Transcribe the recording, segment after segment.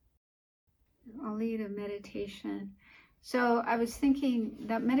I'll lead a meditation. So I was thinking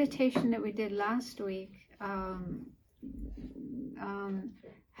that meditation that we did last week,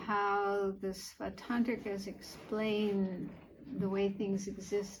 how the Svatantrikas explain the way things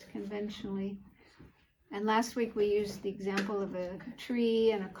exist conventionally. And last week we used the example of a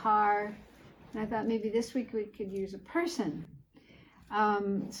tree and a car. And I thought maybe this week we could use a person.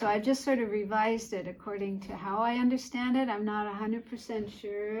 So I just sort of revised it according to how I understand it. I'm not 100%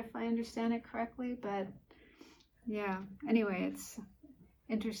 sure if I understand it correctly, but yeah, anyway, it's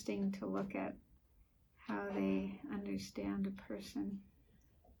interesting to look at how they understand a person.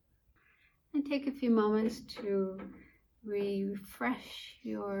 And take a few moments to refresh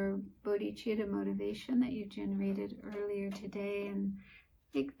your bodhicitta motivation that you generated earlier today and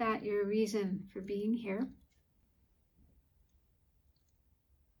make that your reason for being here.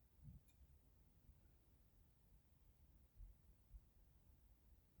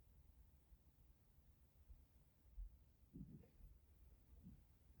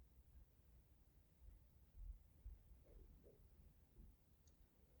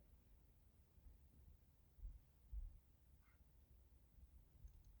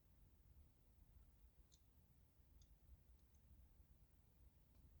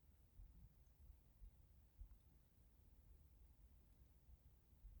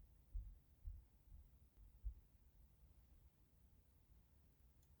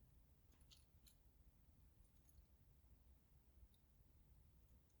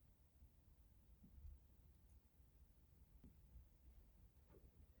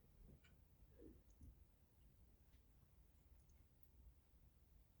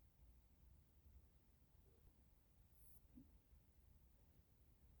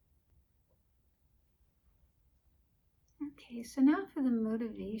 Okay, so now for the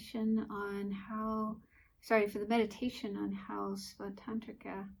meditation on how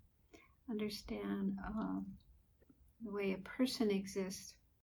Svatantrika understand the way a person exists.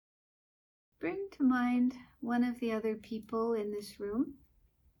 Bring to mind one of the other people in this room.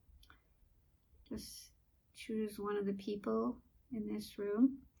 Just choose one of the people in this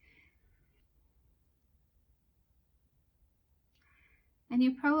room. And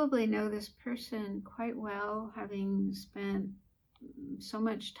you probably know this person quite well, having spent so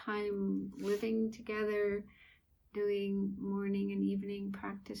much time living together, doing morning and evening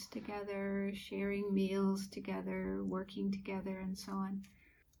practice together, sharing meals together, working together, and so on.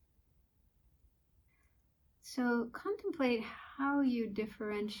 So contemplate how you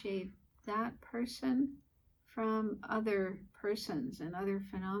differentiate that person from other persons and other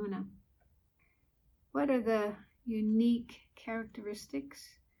phenomena. What are the unique characteristics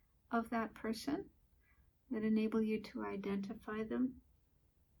of that person that enable you to identify them?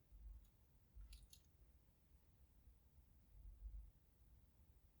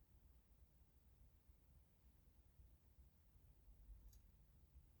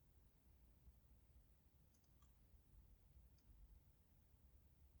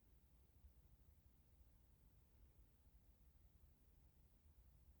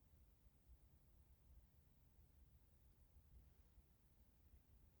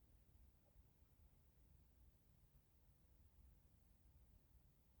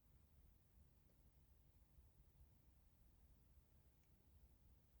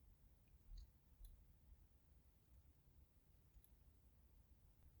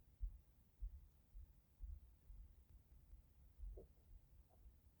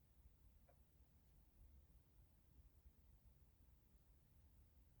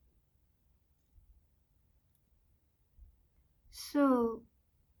 So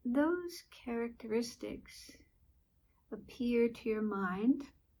those characteristics appear to your mind,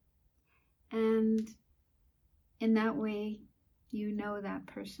 and in that way you know that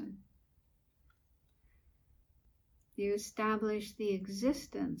person. You establish the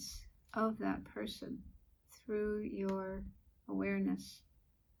existence of that person through your awareness.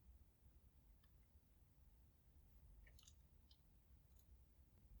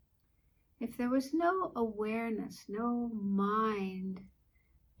 If there was no awareness, no mind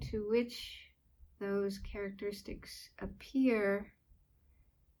to which those characteristics appear,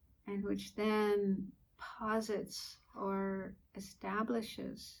 and which then posits or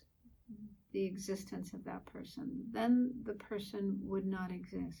establishes the existence of that person, then the person would not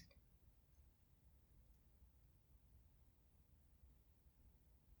exist.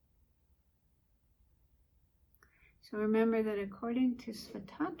 So remember that according to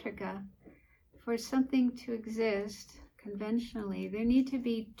Svatantrika, for something to exist conventionally, there need to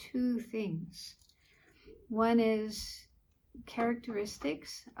be two things. One is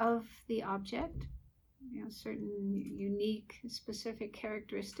characteristics of the object, certain unique, specific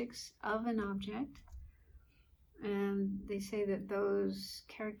characteristics of an object. And they say that those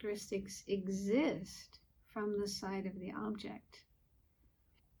characteristics exist from the side of the object.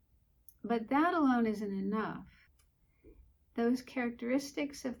 But that alone isn't enough. Those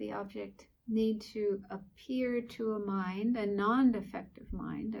characteristics of the object need to appear to a mind, a non-defective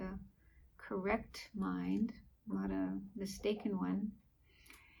mind, a correct mind, not a mistaken one.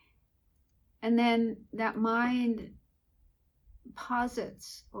 And then that mind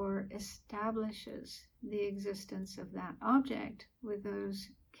posits or establishes the existence of that object with those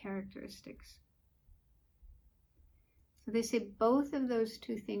characteristics. So they say both of those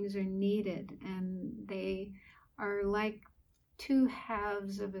two things are needed, and they are like two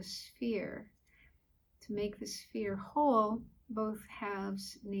halves of a sphere. To make the sphere whole, both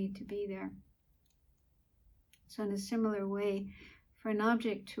halves need to be there. So in a similar way, for an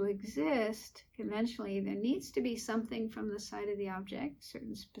object to exist, conventionally, there needs to be something from the side of the object,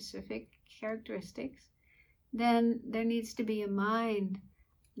 certain specific characteristics. Then there needs to be a mind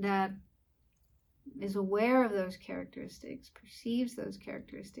that is aware of those characteristics, perceives those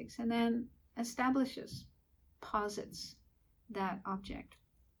characteristics, and then establishes, posits that object.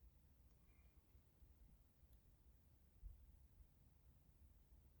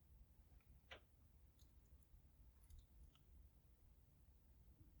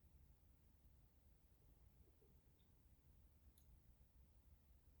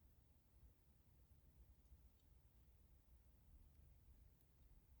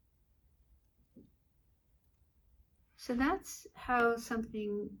 So that's how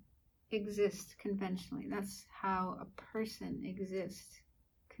something exists conventionally. That's how a person exists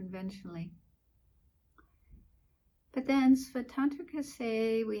conventionally. But then Svatantrika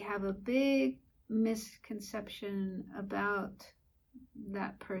say we have a big misconception about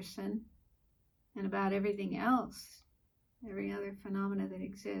that person and about everything else, every other phenomena that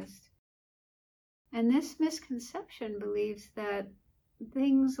exists. And this misconception believes that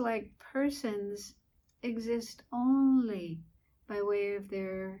things like persons exist only by way of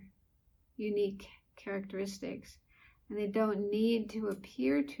their unique characteristics, and they don't need to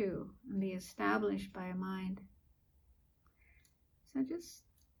appear to and be established by a mind. So just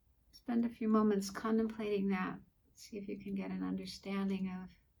spend a few moments contemplating that. See if you can get an understanding of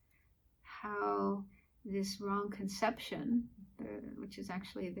how this wrong conception, which is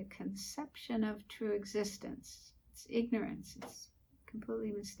actually the conception of true existence, it's ignorance, it's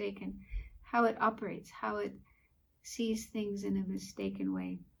completely mistaken, how it operates, how it sees things in a mistaken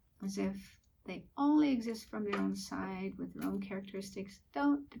way, as if they only exist from their own side with their own characteristics,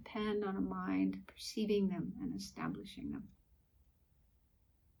 don't depend on a mind perceiving them and establishing them.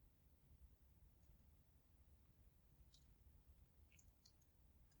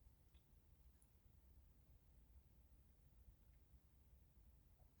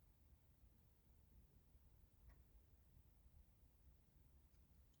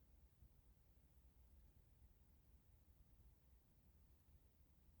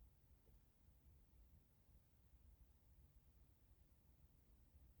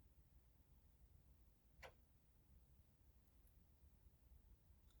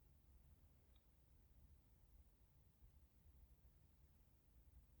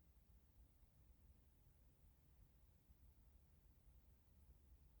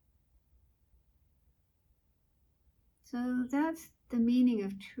 So that's the meaning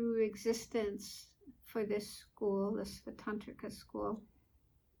of true existence for this school, the Svatantrika school.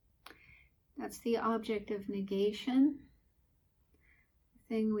 That's the object of negation,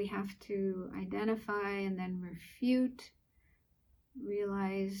 the thing we have to identify and then refute,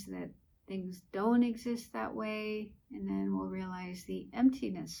 realize that things don't exist that way, and then we'll realize the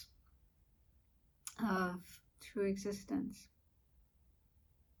emptiness of true existence.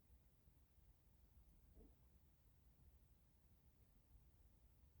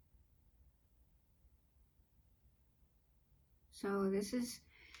 So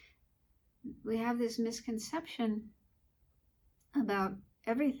we have this misconception about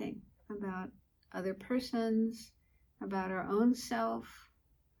everything, about other persons, about our own self,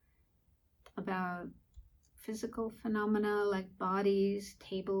 about physical phenomena like bodies,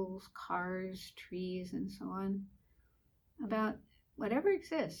 tables, cars, trees, and so on, about whatever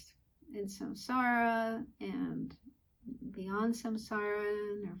exists in samsara and beyond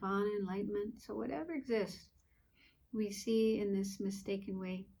samsara, nirvana, enlightenment. So whatever exists, we see in this mistaken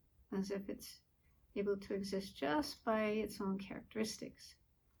way, as if it's able to exist just by its own characteristics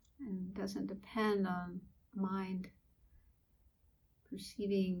and doesn't depend on mind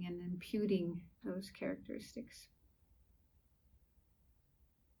perceiving and imputing those characteristics.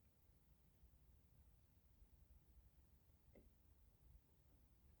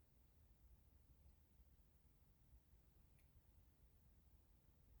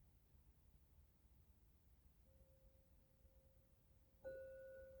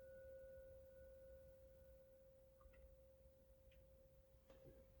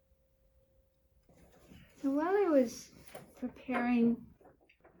 So while I was preparing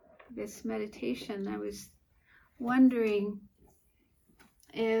this meditation, I was wondering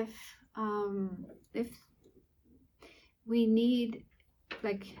if we need,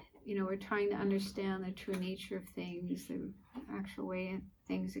 like, we're trying to understand the true nature of things, the actual way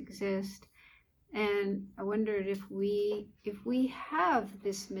things exist. And I wondered if we have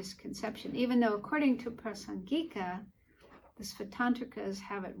this misconception, even though according to Prasangika, the Svatantrikas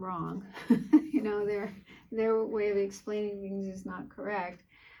have it wrong. Their way of explaining things is not correct.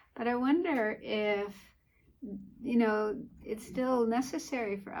 But I wonder if, it's still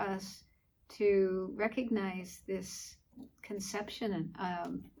necessary for us to recognize this conception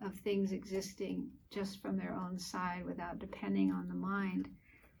of things existing just from their own side without depending on the mind.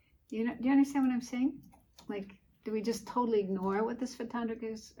 Do you understand what I'm saying? Like, do we just totally ignore what the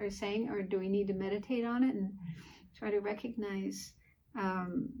Svatantrikas are saying, or do we need to meditate on it and try to recognize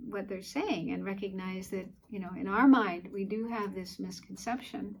what they're saying and recognize that, in our mind, we do have this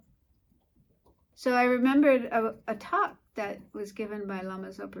misconception. So I remembered a talk that was given by Lama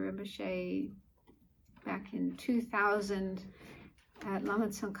Zopa Rinpoche back in 2000 at Lama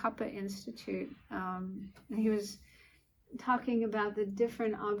Tsongkhapa Institute. And he was talking about the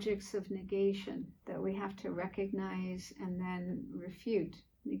different objects of negation that we have to recognize and then refute,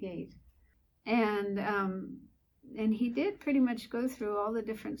 negate. And he did pretty much go through all the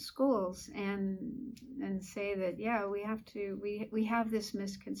different schools and say that, yeah, we have this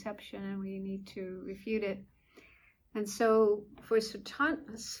misconception and we need to refute it. And so for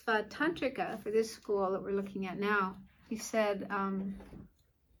Svatantrika, for this school that we're looking at now, he said,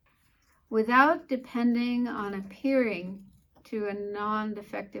 without depending on appearing to a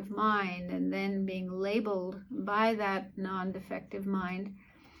non-defective mind and then being labeled by that non-defective mind,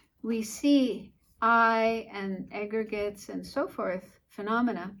 we see I and aggregates and so forth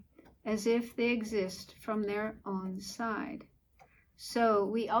phenomena as if they exist from their own side. So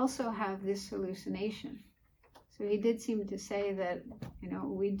we also have this hallucination. So he did seem to say that,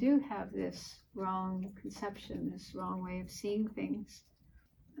 we do have this wrong conception, this wrong way of seeing things.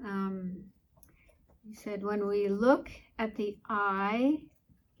 He said, when we look at the I,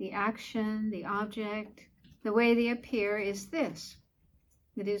 the action, the object, the way they appear is this.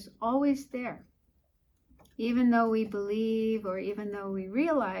 It is always there. Even though we believe or even though we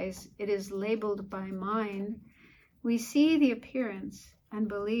realize it is labeled by mind, we see the appearance and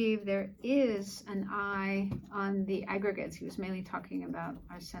believe there is an I on the aggregates. He was mainly talking about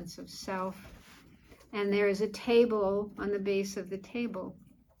our sense of self. And there is a table on the base of the table.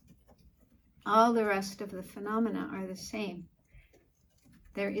 All the rest of the phenomena are the same.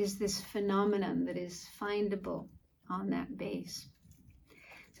 There is this phenomenon that is findable on that base.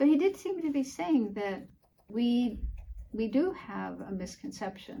 So he did seem to be saying that we do have a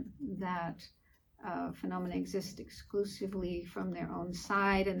misconception that phenomena exist exclusively from their own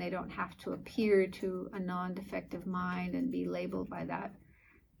side and they don't have to appear to a non-defective mind and be labeled by that.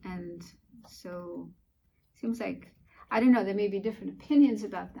 And so it seems like, I don't know, there may be different opinions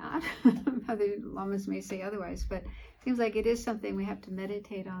about that. Other lamas may say otherwise, but it seems like it is something we have to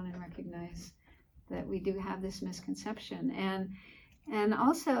meditate on and recognize that we do have this misconception. And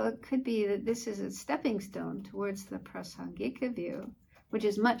also it could be that this is a stepping stone towards the Prasangika view, which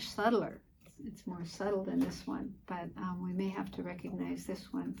is much subtler. It's more subtle than this one, but we may have to recognize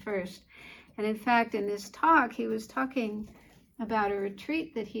this one first. And in fact, in this talk, he was talking about a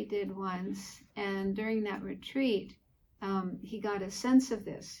retreat that he did once, and during that retreat, he got a sense of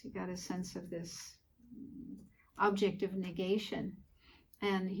this. He got a sense of this object of negation.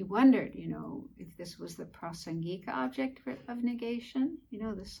 And he wondered, if this was the Prasangika object of negation,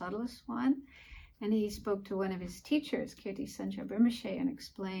 the subtlest one. And he spoke to one of his teachers, Kirti Sancha Rinpoche, and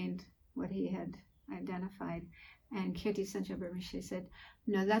explained what he had identified. And Kirti Sancha Rinpoche said,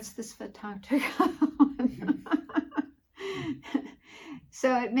 no, that's the Svatantrika one.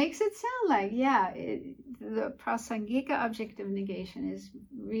 So it makes it sound like, the Prasangika object of negation is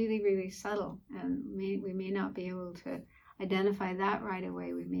really, really subtle. And we may not be able to identify that right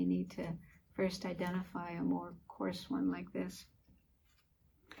away. We may need to first identify a more coarse one like this.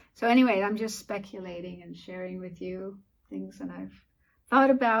 So anyway, I'm just speculating and sharing with you things that I've thought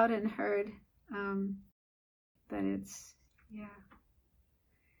about and heard. But it's, a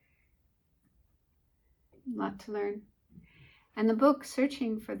lot to learn. And the book,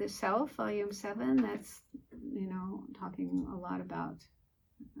 Searching for the Self, Volume 7, that's, talking a lot about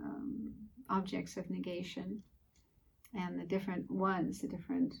objects of negation and the different ones, the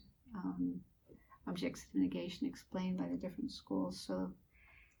different objects of negation explained by the different schools. So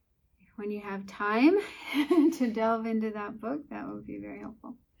when you have time to delve into that book, that would be very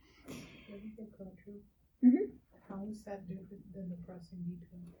helpful. Mm-hmm. How is that different than the Prasangika?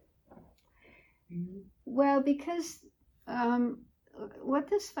 Well, because what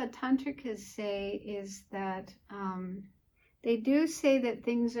the Svatantrikas say is that they do say that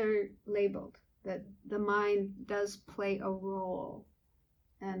things are labeled, that the mind does play a role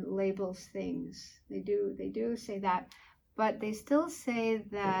and labels things. They do say that, but they still say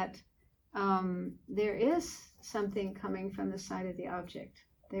that there is something coming from the side of the object.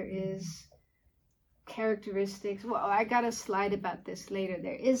 There is characteristics. Well, I got a slide about this later.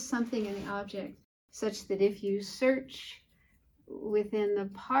 There is something in the object such that if you search within the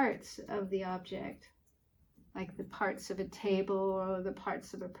parts of the object, like the parts of a table or the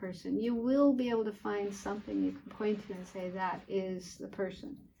parts of a person, you will be able to find something you can point to and say that is the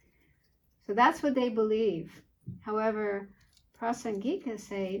person. So that's what they believe. However, Prasangika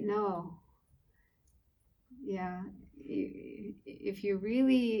say no. Yeah, if you're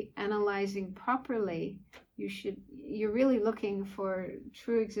really analyzing properly, you're really looking for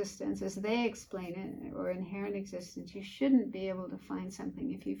true existence as they explain it, or inherent existence. You shouldn't be able to find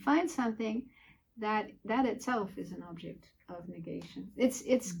something. If you find something, that itself is an object of negation.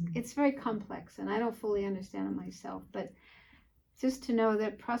 It's very complex, and I don't fully understand it myself, but just to know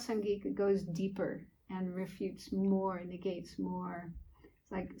that Prasangika goes deeper and refutes more, negates more.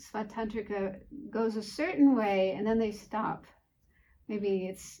 It's like Svatantrika goes a certain way and then they stop. Maybe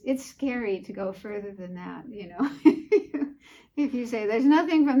it's scary to go further than that, you know. If you say there's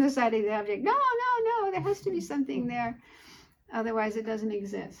nothing from the side of the object, no, there has to be something there, otherwise it doesn't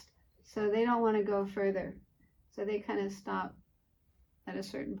exist. So they don't want to go further, so they kind of stop at a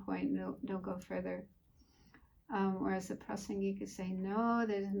certain point. Don't go further. Whereas the Prasangikas say no,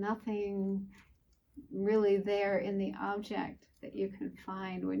 there's nothing really there in the object that you can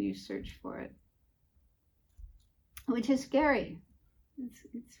find when you search for it, which is scary.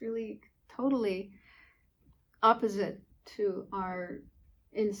 It's really totally opposite to our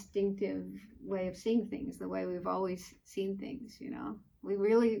instinctive way of seeing things, the way we've always seen things, you know.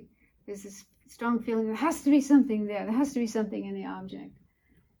 There's this strong feeling there has to be something there. There has to be something in the object.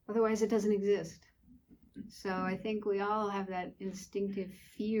 Otherwise it doesn't exist. So I think we all have that instinctive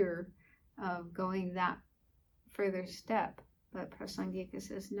fear of going that further step. But Prasangika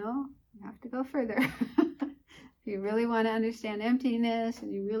says, no, you have to go further. If you really want to understand emptiness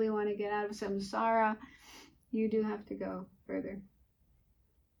and you really want to get out of samsara, you do have to go further.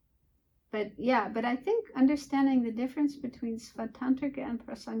 But I think understanding the difference between Svatantrika and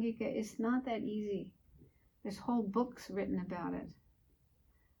Prasangika is not that easy. There's whole books written about it.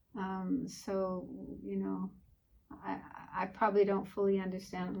 So, you know, I probably don't fully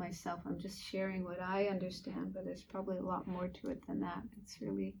understand it myself. I'm just sharing what I understand, but there's probably a lot more to it than that. It's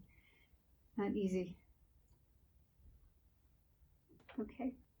really not easy.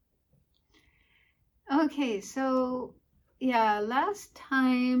 Okay, so yeah, last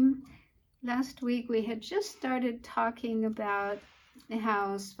week we had just started talking about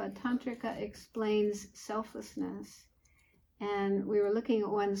how Svatantrika explains selflessness. And we were looking at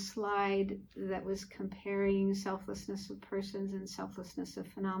one slide that was comparing selflessness of persons and selflessness of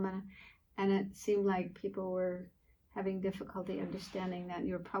phenomena. And it seemed like people were having difficulty understanding that.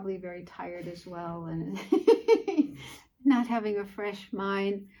 You were probably very tired as well and not having a fresh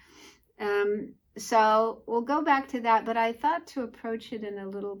mind. So we'll go back to that, but I thought to approach it in a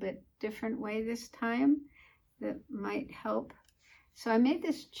little bit different way this time that might help. So I made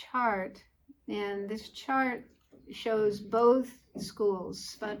this chart, and this chart shows both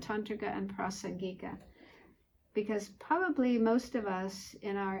schools, Svatantrika and Prasangika, because probably most of us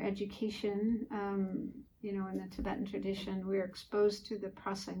in our education, you know, in the Tibetan tradition, we're exposed to the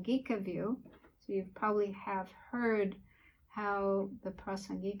Prasangika view. So you probably have heard how the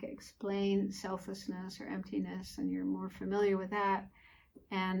Prasangika explain selflessness or emptiness, and you're more familiar with that.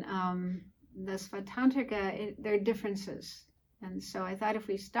 And the Svatantrika, there are differences. And so I thought if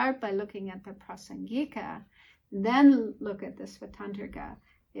we start by looking at the Prasangika, then look at the Svatantrika,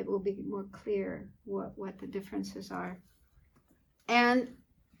 it will be more clear what the differences are. And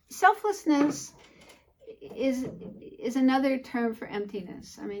selflessness is another term for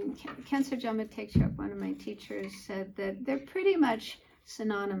emptiness. I mean, Khenso Jama Tekchop, one of my teachers, said that they're pretty much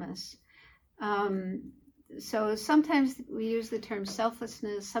synonymous. So sometimes we use the term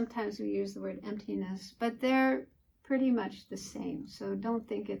selflessness, sometimes we use the word emptiness, but they're pretty much the same. So don't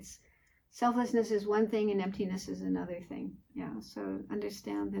think it's selflessness is one thing and emptiness is another thing. Yeah, so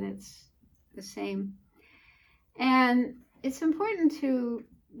understand that it's the same. And it's important to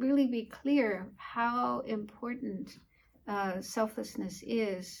really be clear how important selflessness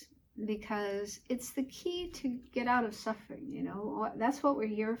is because it's the key to get out of suffering. You know, that's what we're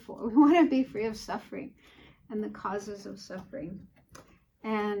here for. We want to be free of suffering and the causes of suffering.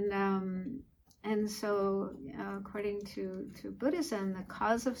 And so, according to Buddhism, the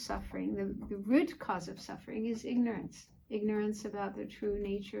cause of suffering, the root cause of suffering is ignorance. Ignorance about the true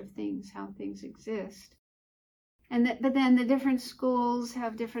nature of things, how things exist. But then the different schools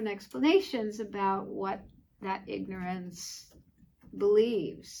have different explanations about what that ignorance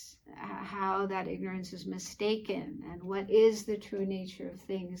believes, how that ignorance is mistaken, and what is the true nature of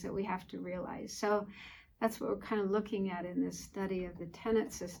things that we have to realize. So that's what we're kind of looking at in this study of the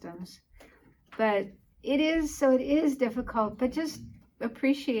tenet systems. But it is difficult, but just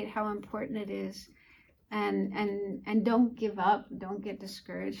appreciate how important it is, and don't give up, don't get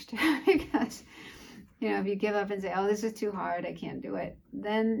discouraged, because if you give up and say, oh, this is too hard, I can't do it,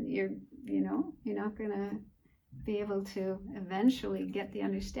 then you're not gonna be able to eventually get the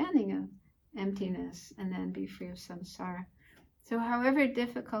understanding of emptiness and then be free of samsara. So however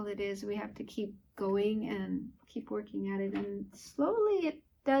difficult it is, we have to keep going and keep working at it, and slowly it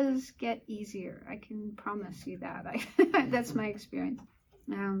does get easier. I can promise you that. That's my experience.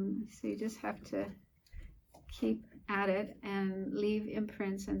 So you just have to keep at it and leave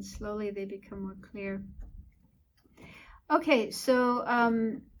imprints, and slowly they become more clear. Okay, so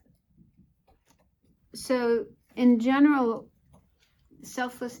in general,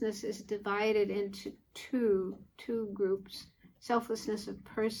 selflessness is divided into two groups: selflessness of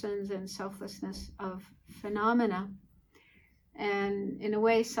persons and selflessness of phenomena. And in a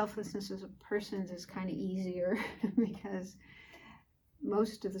way, selflessness of persons is kind of easier because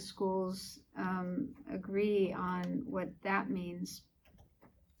most of the schools agree on what that means.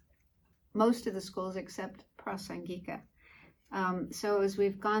 Most of the schools except Prasangika. So as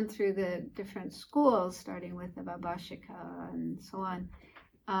we've gone through the different schools, starting with the Vaibhashika and so on,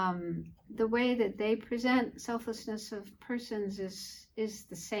 the way that they present selflessness of persons is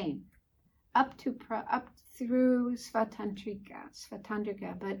the same, up through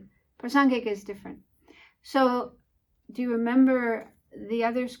Svatantrika, but Prasangika is different. So do you remember the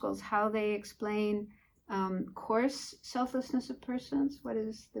other schools, how they explain coarse selflessness of persons? What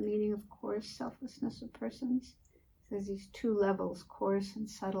is the meaning of coarse selflessness of persons? There's these two levels, coarse and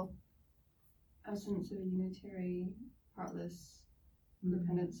subtle. Essence of a unitary, partless,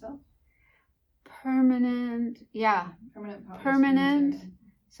 independent self? Permanent, yeah. Permanent, partless, Permanent. unitary.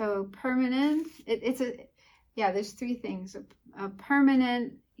 So permanent, there's three things: a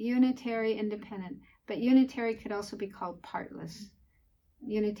permanent, unitary, independent. But unitary could also be called partless.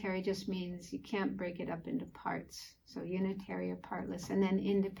 Unitary just means you can't break it up into parts. So unitary or partless, and then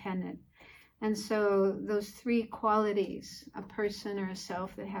independent. And so those three qualities, a person or a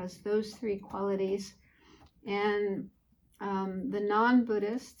self that has those three qualities, and the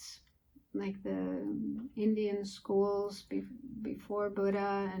non-Buddhists, like the Indian schools before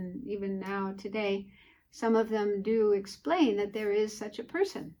Buddha and even now today, some of them do explain that there is such a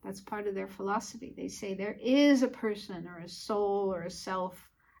person. That's part of their philosophy. They say there is a person or a soul or a self,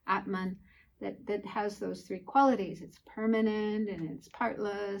 Atman, that has those three qualities. It's permanent, and it's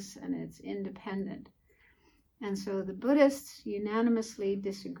partless, and it's independent. And so the Buddhists unanimously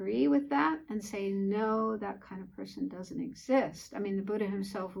disagree with that and say, no, that kind of person doesn't exist. I mean, the Buddha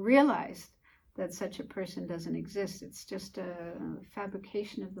himself realized that such a person doesn't exist. It's just a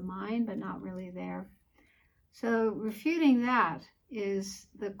fabrication of the mind, but not really there. So refuting that is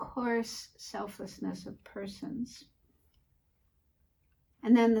the coarse selflessness of persons.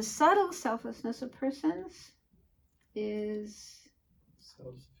 And then the subtle selflessness of persons is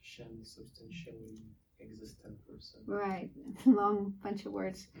self-sufficient, substantially existent person. Right, long bunch of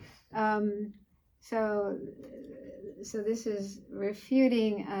words. So this is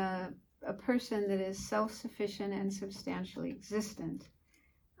refuting a person that is self-sufficient and substantially existent.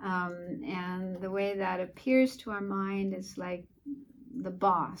 And the way that appears to our mind is like the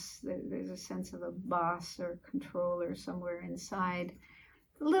boss. There's a sense of a boss or controller somewhere inside.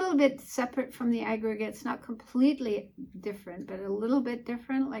 A little bit separate from the aggregates, not completely different, but a little bit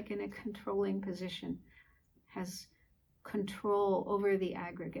different, like in a controlling position, has control over the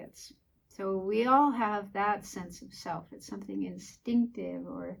aggregates. So we all have that sense of self. It's something instinctive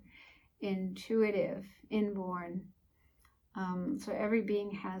or intuitive, inborn. So every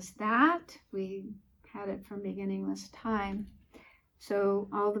being has that. We had it from beginningless time. So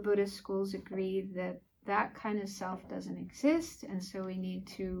all the Buddhist schools agreed that that kind of self doesn't exist, and so we need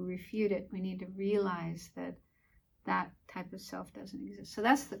to refute it. We need to realize that that type of self doesn't exist. So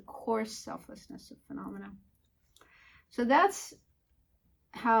that's the coarse selflessness of phenomena. So that's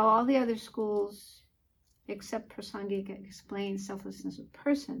how all the other schools, except Prasangika, explain selflessness of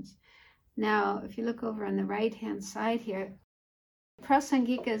persons. Now, if you look over on the right-hand side here,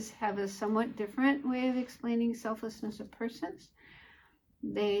 Prasangikas have a somewhat different way of explaining selflessness of persons.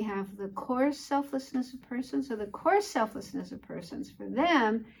 They have the coarse selflessness of persons. So the coarse selflessness of persons, for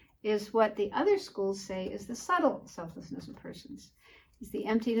them, is what the other schools say is the subtle selflessness of persons. It's the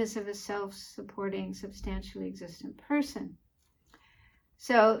emptiness of a self-supporting, substantially existent person.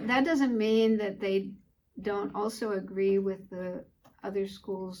 So that doesn't mean that they don't also agree with the other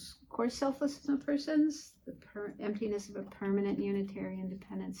schools' coarse selflessness of persons, the emptiness of a permanent, unitary,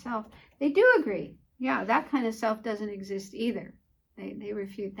 independent self. They do agree. Yeah, that kind of self doesn't exist either. They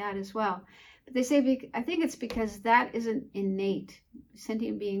refute that as well. But they say, I think it's because that isn't innate.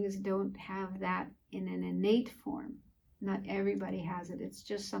 Sentient beings don't have that in an innate form. Not everybody has it. It's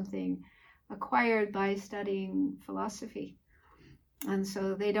just something acquired by studying philosophy. And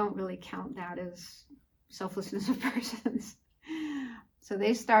so they don't really count that as selflessness of persons. So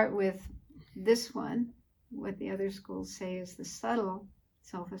they start with this one, what the other schools say is the subtle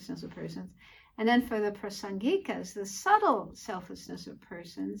selflessness of persons. And then for the Prasangikas, the subtle selflessness of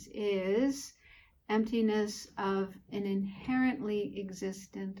persons is emptiness of an inherently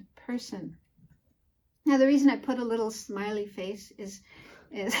existent person. Now, the reason I put a little smiley face is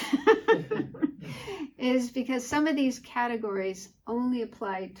is because some of these categories only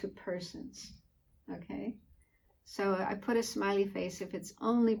apply to persons. Okay? So I put a smiley face if it's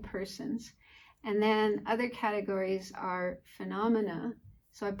only persons. And then other categories are phenomena.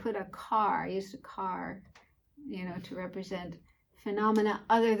 So I put a car, I used a car, to represent phenomena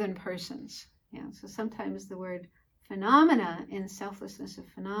other than persons. So sometimes the word phenomena in selflessness of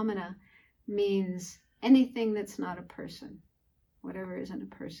phenomena means anything that's not a person, whatever isn't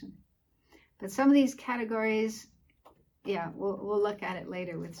a person. But some of these categories, we'll look at it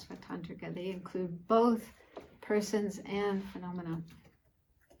later with Svatantrika. They include both persons and phenomena.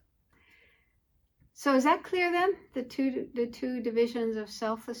 So is that clear then? The two divisions of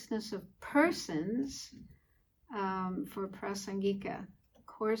selflessness of persons for Prasangika, the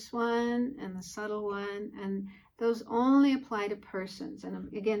coarse one and the subtle one, and those only apply to persons.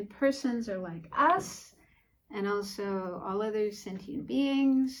 And again, persons are like us, and also all other sentient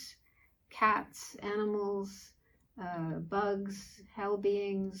beings, cats, animals, bugs, hell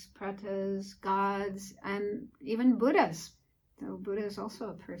beings, pratas, gods, and even Buddhas. So Buddha is also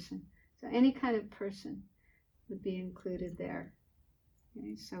a person. So any kind of person would be included there.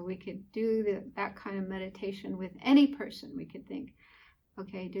 Okay, so we could do that kind of meditation with any person. We could think,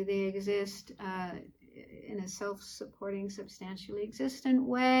 okay, do they exist in a self-supporting, substantially existent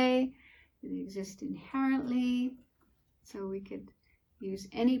way? Do they exist inherently? So we could use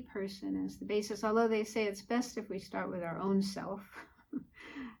any person as the basis, although they say it's best if we start with our own self.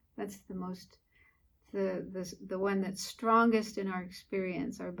 That's the one that's strongest in our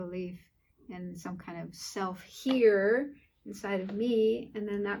experience, our belief in some kind of self here inside of me, and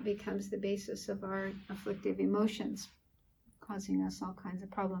then that becomes the basis of our afflictive emotions, causing us all kinds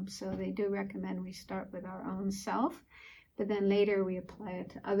of problems. So they do recommend we start with our own self, but then later we apply it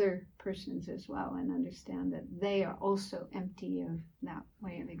to other persons as well and understand that they are also empty of that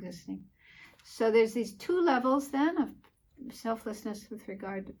way of existing. So there's these two levels then of selflessness with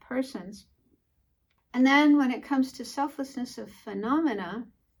regard to persons. And then when it comes to selflessness of phenomena,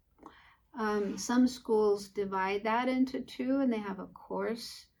 some schools divide that into two, and they have a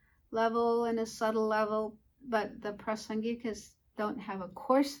coarse level and a subtle level, but the Prasangikas don't have a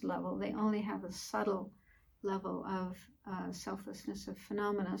coarse level. They only have a subtle level of selflessness of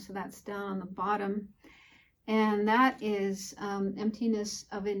phenomena. So that's down on the bottom. And that is emptiness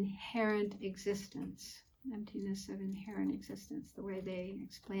of inherent existence. Emptiness of inherent existence, the way they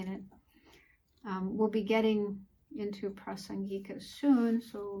explain it. We'll be getting into Prasangika soon,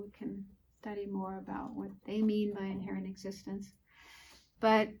 so we can study more about what they mean by inherent existence.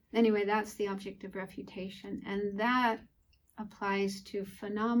 But anyway, that's the object of refutation, and that applies to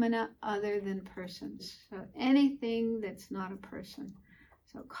phenomena other than persons. So anything that's not a person.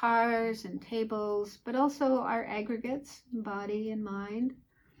 So cars and tables, but also our aggregates, body and mind,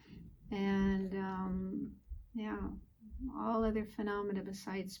 and all other phenomena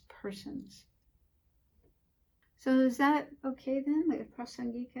besides persons. So is that okay then, with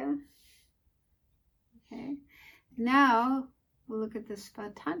Prasangika? Okay. Now we'll look at the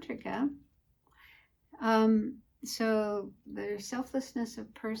Svatantrika. So the selflessness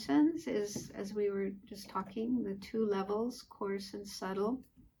of persons is, as we were just talking, the two levels, coarse and subtle,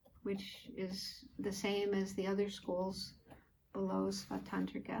 which is the same as the other schools below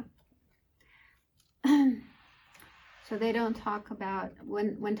Svatantrika. So they don't talk about,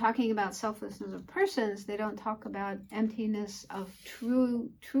 when talking about selflessness of persons, they don't talk about emptiness of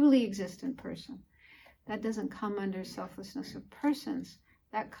truly existent person. That doesn't come under selflessness of persons.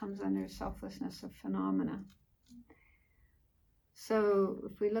 That comes under selflessness of phenomena. So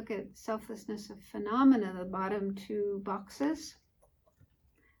if we look at selflessness of phenomena, the bottom two boxes,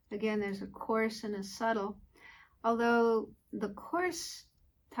 again, there's a coarse and a subtle. Although the coarse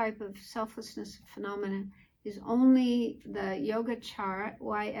type of selflessness of phenomena is only the Yogacara.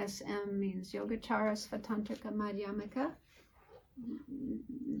 YSM means Yogacara, Svatantrika-Madhyamaka.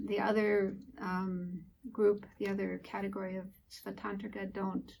 The other group, the other category of Svatantrika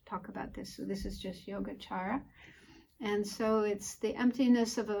don't talk about this. So this is just Yogacara. And so it's the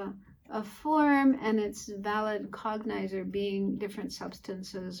emptiness of a form and its valid cognizer being different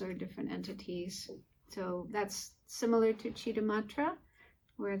substances or different entities. So that's similar to Chittamatra,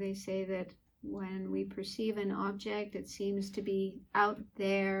 where they say that when we perceive an object, it seems to be out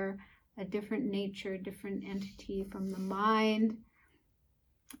there, a different nature, different entity from the mind,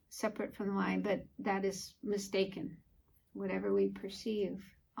 separate from the mind, but that is mistaken. Whatever we perceive,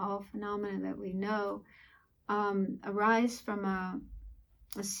 all phenomena that we know, arise from a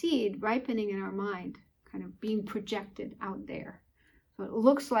seed ripening in our mind, kind of being projected out there. So it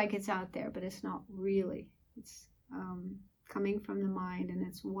looks like it's out there, but it's not really. It's coming from the mind, and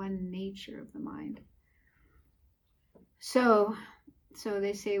it's one nature of the mind. So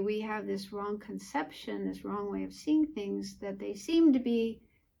they say we have this wrong conception, this wrong way of seeing things, that they seem to be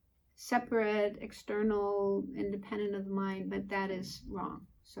separate, external, independent of the mind, but that is wrong.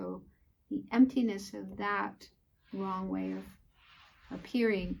 So the emptiness of that wrong way of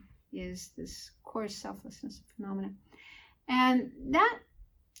appearing is this coarse selflessness of phenomena. And that,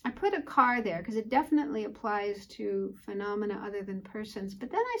 I put a car there because it definitely applies to phenomena other than persons.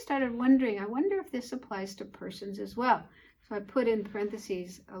 But then I started wondering, I wonder if this applies to persons as well. So I put in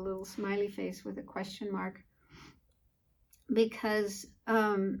parentheses a little smiley face with a question mark. Because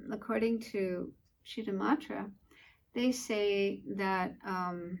according to Chittamatra, they say that,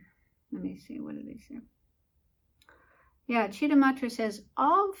 let me see, what do they say? Yeah, Chittamatra says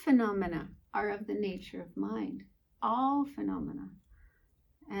all phenomena are of the nature of mind. All phenomena.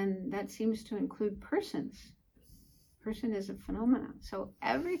 And that seems to include persons. Person is a phenomena. So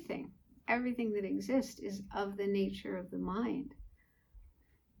everything that exists is of the nature of the mind.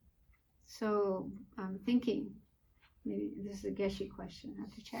 So I'm thinking, maybe this is a Geshe question, I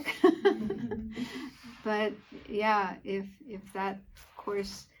have to check. But yeah, if that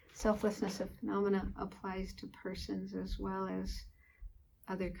course selflessness of phenomena applies to persons as well as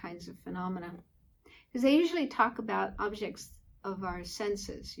other kinds of phenomena. Because they usually talk about objects of our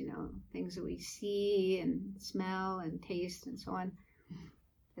senses, things that we see and smell and taste and so on,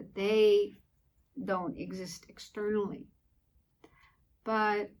 that they don't exist externally.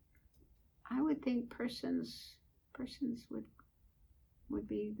 But I would think persons would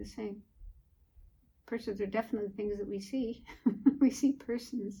be the same. Persons are definitely things that we see. We see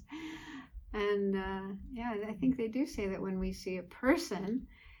persons. And I think they do say that when we see a person,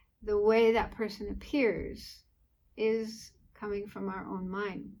 the way that person appears is coming from our own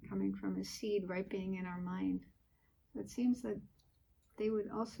mind, coming from a seed ripening in our mind. So it seems that they would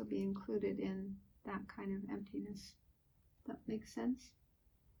also be included in that kind of emptiness. That makes sense?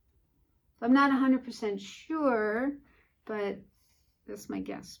 So I'm not 100% sure, but that's my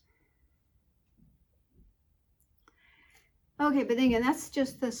guess. Okay, but then again, that's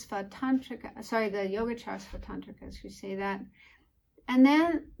just the Svatantrika, the Yogacara Svatantrikas who say that. And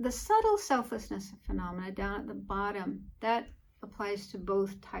then the subtle selflessness of phenomena down at the bottom, that applies to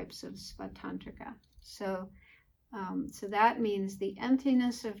both types of Svatantrika. So that means the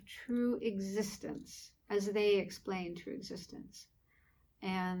emptiness of true existence, as they explain true existence.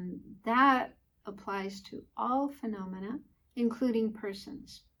 And that applies to all phenomena, including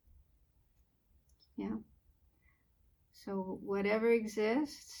persons. Yeah. So whatever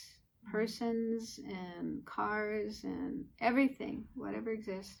exists, persons and cars and everything, whatever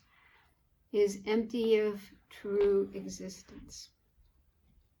exists, is empty of true existence.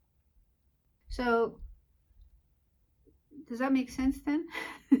 So, does that make sense then?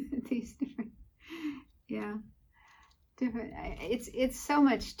 These different, it's so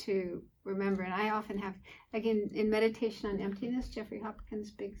much to remember, and I often have, like in Meditation on Emptiness, Jeffrey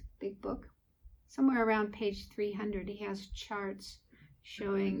Hopkins' big book, somewhere around page 300, he has charts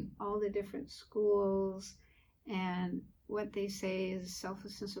showing all the different schools and what they say is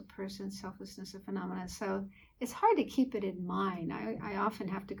selflessness of person, selflessness of phenomena. So it's hard to keep it in mind. I often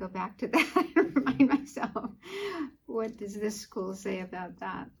have to go back to that and remind myself, what does this school say about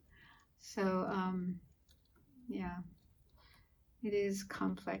that? So, It is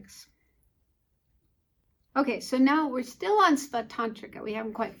complex. Okay, so now we're still on Svatantrika. We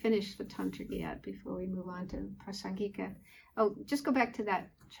haven't quite finished Svatantrika yet before we move on to Prasangika. Oh, just go back to that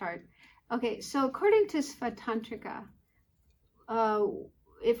chart. Okay, so according to Svatantrika,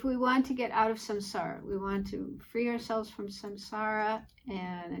 if we want to get out of samsara, we want to free ourselves from samsara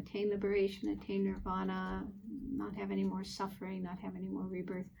and attain liberation, attain nirvana, not have any more suffering, not have any more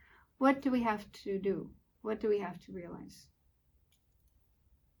rebirth, what do we have to do? What do we have to realize?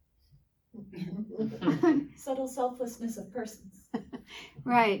 Subtle selflessness of persons.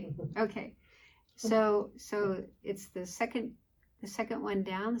 Right. Okay. So it's the second one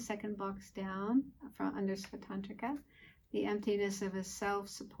down, the second box down from under Svatantrika, the emptiness of a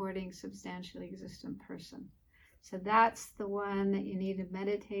self-supporting, substantially existent person. So that's the one that you need to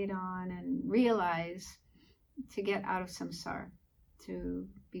meditate on and realize to get out of samsara, to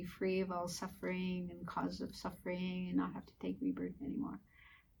be free of all suffering and cause of suffering and not have to take rebirth anymore.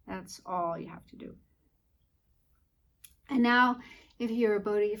 That's all you have to do. And now, if you're a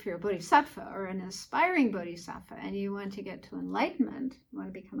bodhisattva or an aspiring bodhisattva and you want to get to enlightenment, you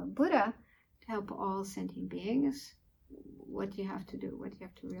want to become a Buddha to help all sentient beings, what do you have to do? What do you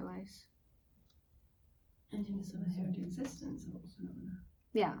have to realize? Emptiness of inherent existence of all phenomena.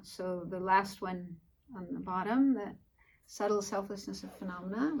 Yeah, so the last one on the bottom, the subtle selflessness of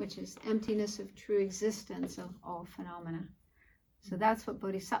phenomena, which is emptiness of true existence of all phenomena. So that's what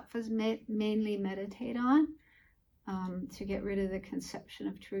bodhisattvas mainly meditate on, to get rid of the conception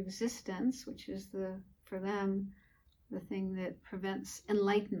of true existence, which is for them the thing that prevents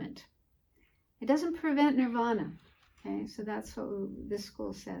enlightenment. It doesn't prevent nirvana. Okay, so that's what this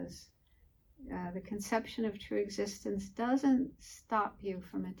school says. The conception of true existence doesn't stop you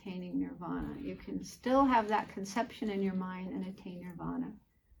from attaining nirvana. You can still have that conception in your mind and attain nirvana.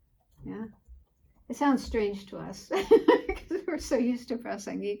 Yeah? It sounds strange to us because we're so used to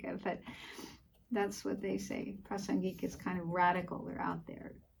Prasangika, but that's what they say. Prasangika is kind of radical. They're out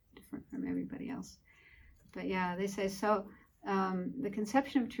there, different from everybody else. But yeah, they say, so the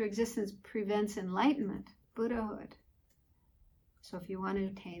conception of true existence prevents enlightenment, Buddhahood. So if you want to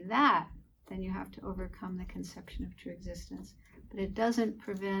attain that, then you have to overcome the conception of true existence. But it doesn't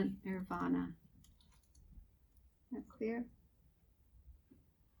prevent nirvana. Is that clear?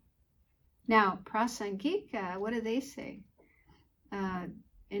 Now, Prasangika, what do they say?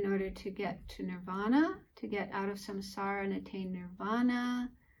 In order to get to nirvana, to get out of samsara and attain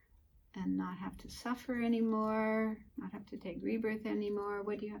nirvana, and not have to suffer anymore, not have to take rebirth anymore,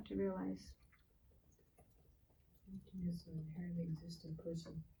 what do you have to realize? Emptiness of an inherently existent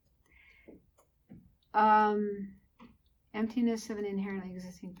person. Emptiness of an inherently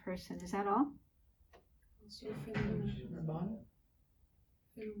existing person. Is that all? Nirvana?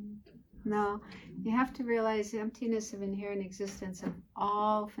 No, you have to realize the emptiness of inherent existence of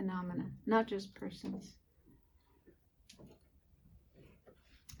all phenomena, not just persons.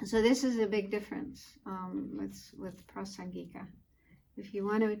 So this is a big difference with Prasangika. If you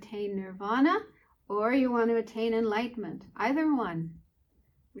want to attain nirvana or you want to attain enlightenment, either one,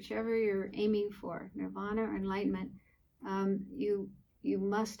 whichever you're aiming for, nirvana or enlightenment, you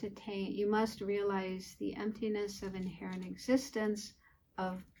must realize the emptiness of inherent existence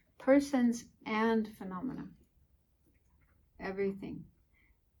of persons and phenomena. Everything.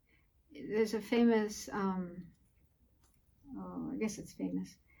 There's a famous, I guess it's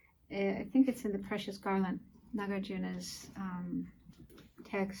famous. I think it's in the Precious Garland, Nagarjuna's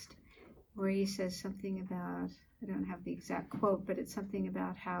text, where he says something about, I don't have the exact quote, but it's something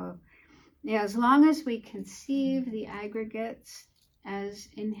about how, as long as we conceive the aggregates as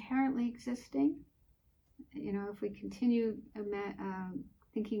inherently existing, if we continue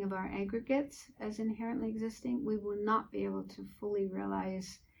thinking of our aggregates as inherently existing, we will not be able to fully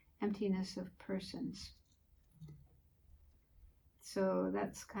realize emptiness of persons. So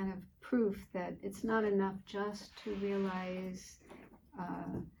that's kind of proof that it's not enough just to realize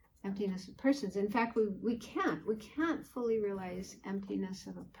emptiness of persons. In fact, we can't fully realize emptiness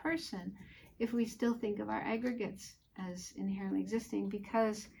of a person if we still think of our aggregates as inherently existing,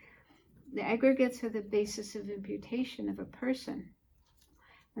 because the aggregates are the basis of imputation of a person.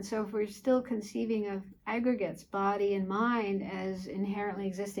 And so if we're still conceiving of aggregates, body and mind, as inherently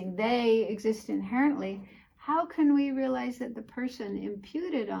existing, they exist inherently, how can we realize that the person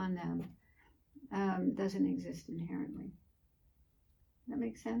imputed on them doesn't exist inherently? That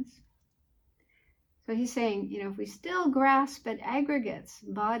makes sense? So he's saying, if we still grasp at aggregates,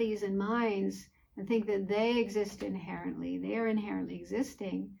 bodies and minds, and think that they exist inherently, they are inherently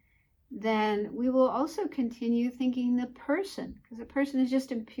existing, then we will also continue thinking the person, because the person is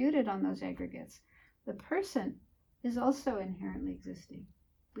just imputed on those aggregates. The person is also inherently existing.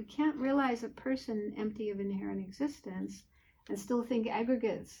 We can't realize a person empty of inherent existence and still think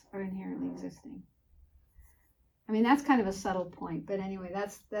aggregates are inherently existing. I mean, that's kind of a subtle point, but anyway,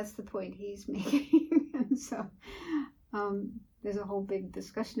 that's the point he's making. And so there's a whole big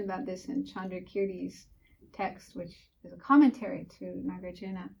discussion about this in Chandrakirti's text, which is a commentary to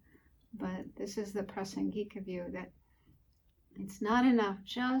Nagarjuna. But this is the Prasangika view, that it's not enough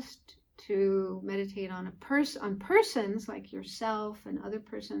just to meditate on on persons like yourself and other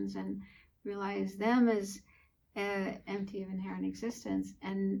persons and realize them as empty of inherent existence,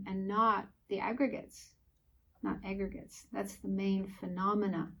 and not the aggregates, not aggregates. That's the main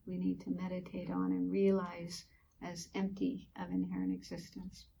phenomena we need to meditate on and realize as empty of inherent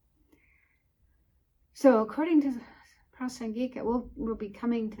existence. So according to Prasangika, we'll be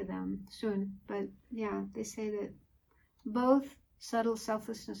coming to them soon, but yeah, they say that both subtle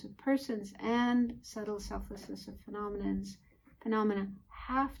selflessness of persons and subtle selflessness of phenomena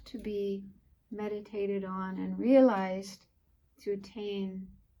have to be meditated on and realized to attain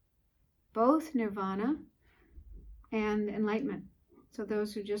both nirvana and enlightenment. So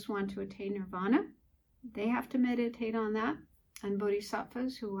those who just want to attain nirvana, they have to meditate on that. And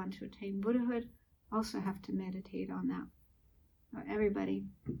bodhisattvas who want to attain Buddhahood also have to meditate on that. Everybody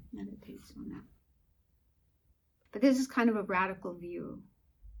meditates on that. But this is kind of a radical view.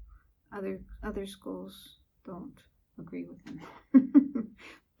 Other schools don't agree with him.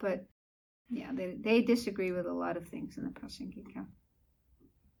 But yeah, they disagree with a lot of things in the Prasangika.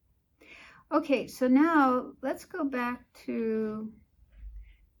 Okay, so now let's go back to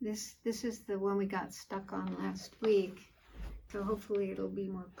this. This is the one we got stuck on last week. So hopefully it'll be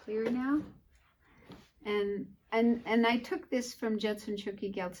more clear now. And I took this from Jetsun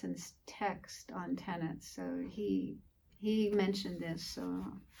Chokyi Gyaltsen's text on tenets. So he mentioned this, so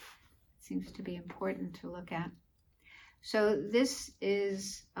it seems to be important to look at. So this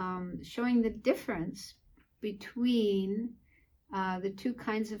is showing the difference between the two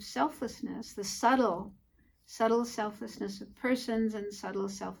kinds of selflessness, the subtle selflessness of persons and subtle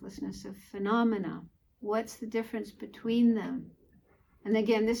selflessness of phenomena. What's the difference between them? And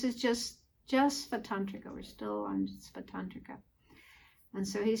again, this is just Svatantrika. We're still on Svatantrika. And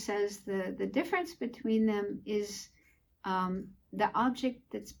so he says the difference between them is the object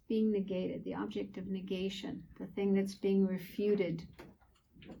that's being negated, the object of negation, the thing that's being refuted,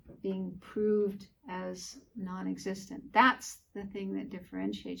 being proved as non-existent. That's the thing that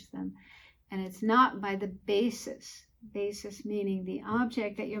differentiates them. And it's not by the basis meaning the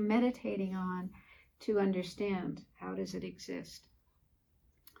object that you're meditating on to understand how does it exist.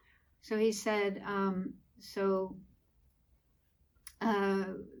 So he said, and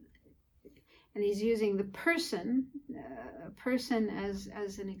he's using the person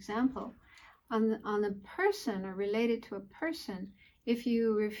as an example. On the person, or related to a person, if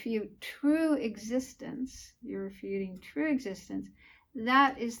you refute true existence, you're refuting true existence,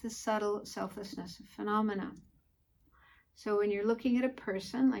 that is the subtle selflessness of phenomena. So when you're looking at a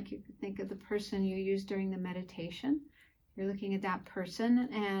person, like you could think of the person you use during the meditation, you're looking at that person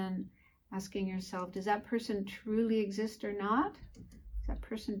and asking yourself, does that person truly exist or not? Is that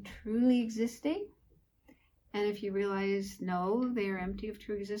person truly existing? And if you realize, no, they are empty of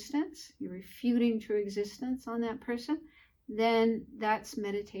true existence, you're refuting true existence on that person, then that's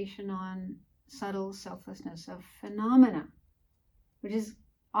meditation on subtle selflessness of phenomena, which is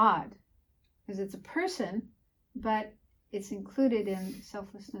odd, because it's a person, but it's included in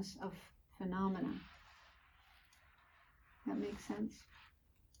selflessness of phenomena. That makes sense?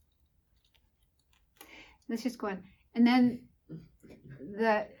 Let's just go on. And then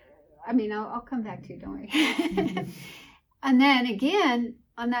I'll come back to you, don't worry. And then again,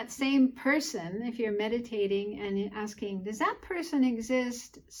 on that same person, if you're meditating and asking, does that person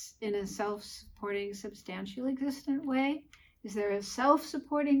exist in a self-supporting, substantially existent way? Is there a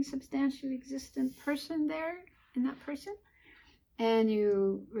self-supporting, substantially existent person there in that person? And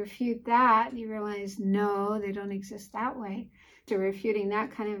you refute that, you realize, no, they don't exist that way. So refuting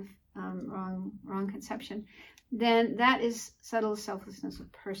that kind of wrong conception, then that is subtle selflessness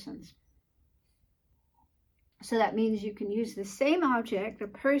of persons. So that means you can use the same object, a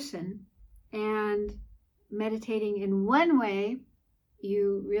person, and meditating in one way,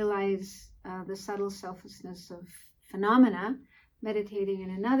 you realize the subtle selflessness of phenomena. Meditating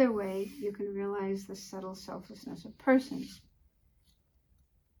in another way, you can realize the subtle selflessness of persons.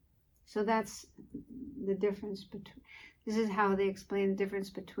 So that's the difference between. This is how they explain the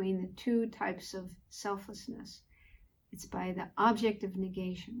difference between the two types of selflessness. It's by the object of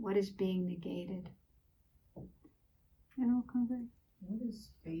negation. What is being negated? And we'll come back. What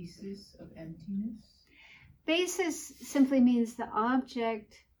is basis of emptiness? basis simply means the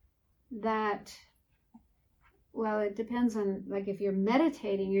object that, well, it depends on, like if you're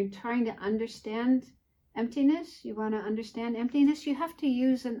meditating, you're trying to understand emptiness, you want to understand emptiness, you have to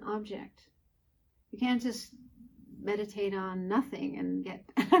use an object. You can't just meditate on nothing and get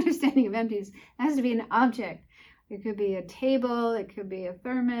an understanding of emptiness. It has to be an object. It could be a table, it could be a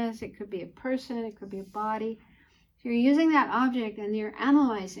thermos, it could be a person, it could be a body. So you're using that object and you're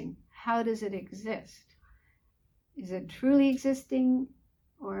analyzing, how does it exist? Is it truly existing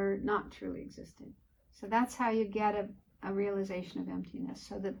or not truly existing? So that's how you get a realization of emptiness.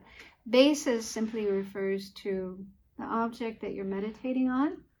 So the basis simply refers to the object that you're meditating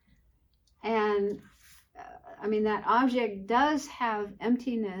on. And that object does have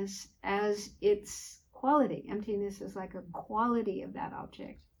emptiness as its quality. Emptiness is like a quality of that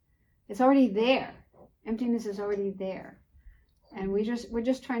object. It's already there. Emptiness is already there. And we're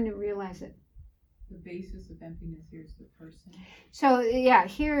just trying to realize it. The basis of emptiness here is the person. So yeah,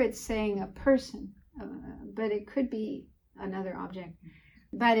 here it's saying a person, but it could be another object.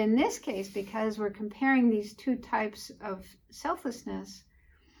 But in this case, because we're comparing these two types of selflessness,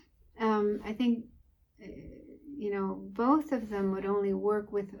 I think, both of them would only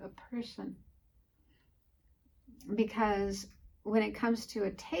work with a person. Because when it comes to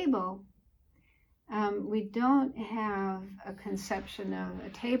a table, we don't have a conception of a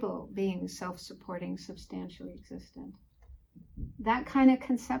table being self-supporting, substantially existent. That kind of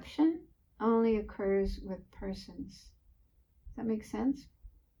conception only occurs with persons. Does that make sense?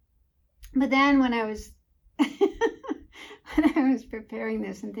 But then when I was preparing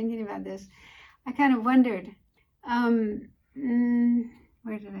this and thinking about this, I kind of wondered, where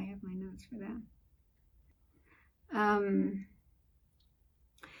did I have my notes for that?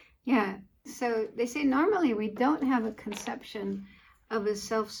 So they say normally we don't have a conception of a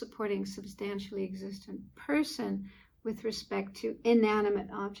self-supporting, substantially existent person with respect to inanimate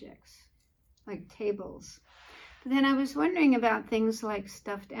objects, like tables. But then I was wondering about things like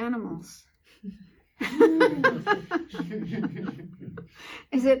stuffed animals.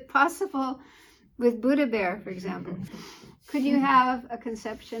 Is it possible with Buddha Bear, for example? Could you have a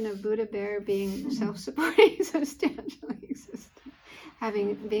conception of Buddha Bear being self-supporting, substantially existent?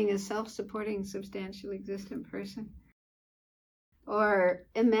 Being a self-supporting, substantially existent person? Or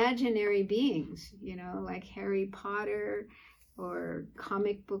imaginary beings, like Harry Potter or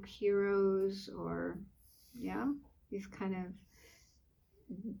comic book heroes, or these kind of,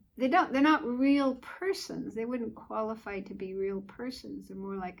 they're not real persons. They wouldn't qualify to be real persons. They're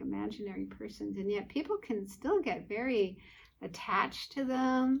more like imaginary persons, and yet people can still get very attached to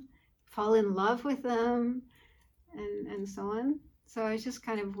them, fall in love with them, and so on. So I was just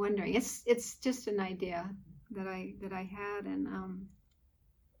kind of wondering. It's just an idea that I had, and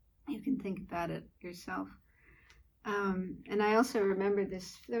you can think about it yourself. And I also remember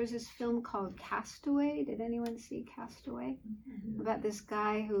there was this film called Castaway. Did anyone see Castaway? Mm-hmm. About this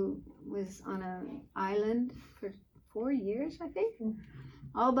guy who was on an island for 4 years, I think,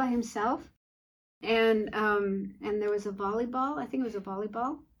 all by himself. And there was a volleyball. I think it was a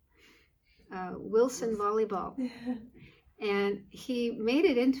volleyball. Wilson volleyball. And he made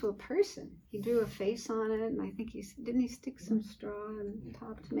it into a person. He drew a face on it, and I think didn't he stick some straw on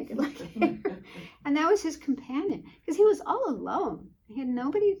top to make it like hair? And that was his companion, because he was all alone. He had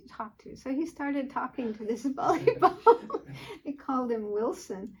nobody to talk to. So he started talking to this volleyball. They called him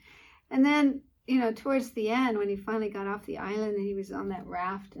Wilson. And then, towards the end, when he finally got off the island and he was on that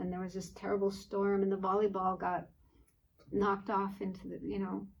raft, and there was this terrible storm, and the volleyball got knocked off into the,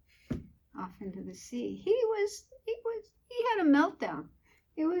 off into the sea. He had a meltdown.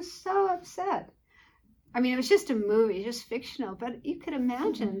 He was so upset. It was just a movie, just fictional, but you could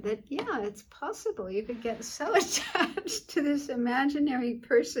imagine that, it's possible. You could get so attached to this imaginary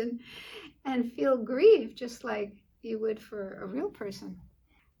person and feel grief just like you would for a real person.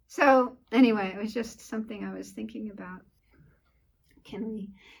 So anyway, it was just something I was thinking about.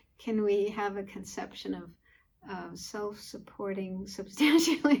 Can we have a conception of a self-supporting,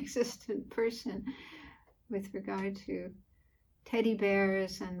 substantially existent person with regard to teddy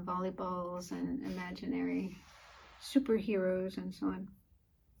bears and volleyballs and imaginary superheroes and so on?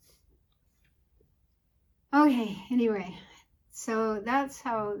 Okay, anyway, so that's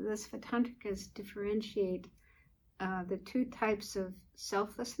how the Svatantrikas differentiate the two types of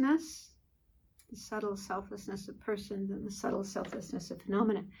selflessness, the subtle selflessness of persons and the subtle selflessness of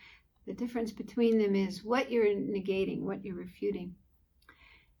phenomena. The difference between them is what you're negating, what you're refuting.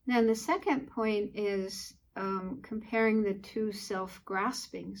 Then the second point is comparing the two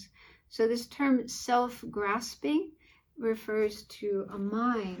self-graspings. So this term self-grasping refers to a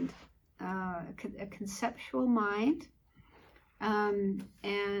mind a conceptual mind, and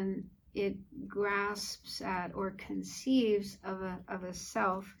it grasps at or conceives of a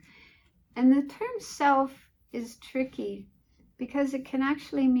self. And the term self is tricky because it can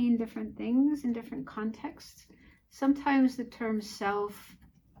actually mean different things in different contexts. Sometimes the term self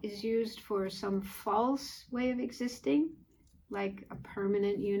is used for some false way of existing, like a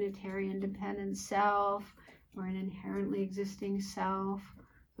permanent unitary independent self or an inherently existing self.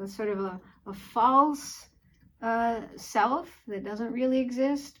 So it's sort of a false self that doesn't really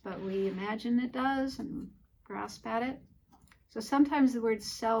exist, but we imagine it does and grasp at it. So sometimes the word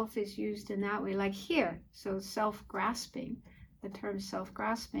self is used in that way, like here. So self-grasping, the term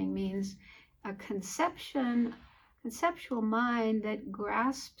self-grasping means a conceptual mind that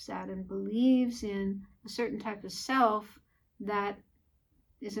grasps at and believes in a certain type of self that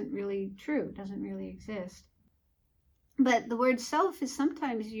isn't really true, doesn't really exist. But the word self is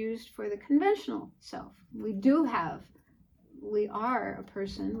sometimes used for the conventional self. We are a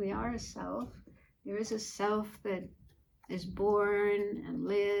person, we are a self. There is a self that is born and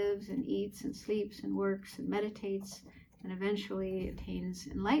lives and eats and sleeps and works and meditates and eventually attains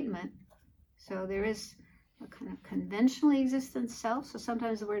enlightenment. So there is a kind of conventionally existent self. So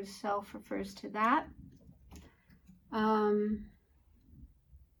sometimes the word self refers to that.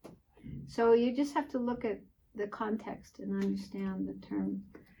 So you just have to look at the context and understand the term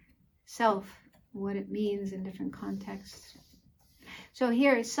self, what it means in different contexts. So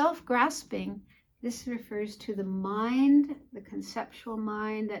here, self-grasping, this refers to the mind, the conceptual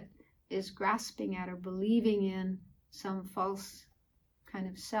mind that is grasping at or believing in some false kind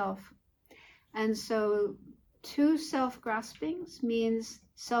of self. And so two self-graspings means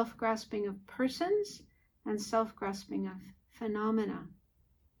self-grasping of persons and self-grasping of phenomena.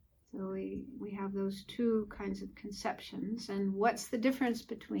 So we have those two kinds of conceptions. And what's the difference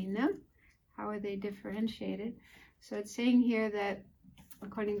between them? How are they differentiated? So it's saying here that,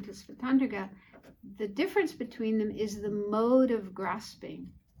 according to Svatantrika, the difference between them is the mode of grasping,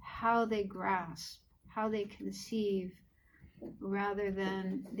 how they grasp, how they conceive, rather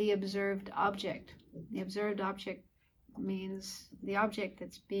than the observed object. The observed object means the object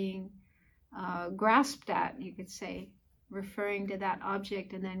that's being grasped at, you could say, referring to that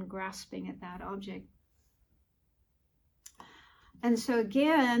object and then grasping at that object. And so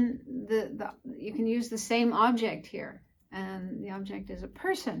again, you can use the same object here, and the object is a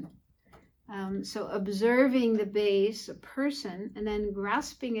person. So observing the base, a person, and then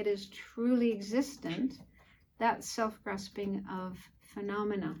grasping it as truly existent, that's self-grasping of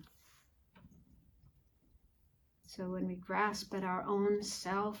phenomena. So when we grasp at our own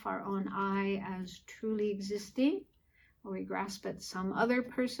self, our own I as truly existing, or we grasp at some other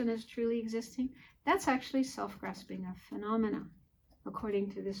person as truly existing, that's actually self-grasping of phenomena, according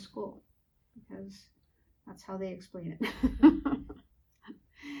to this school, because that's how they explain it.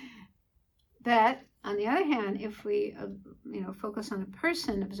 But on the other hand, if we focus on a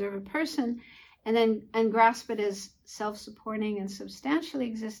person, observe a person, and grasp it as self-supporting and substantially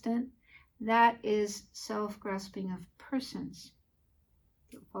existent, that is self-grasping of persons.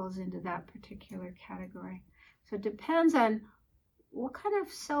 It falls into that particular category. So it depends on what kind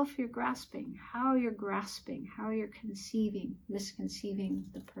of self you're grasping, how you're conceiving, misconceiving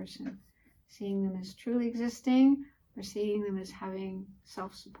the person, seeing them as truly existing or seeing them as having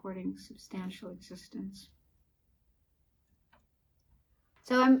self-supporting substantial existence.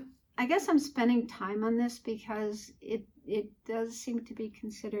 So I guess I'm spending time on this because it does seem to be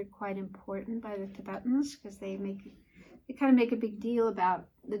considered quite important by the Tibetans, because they kind of make a big deal about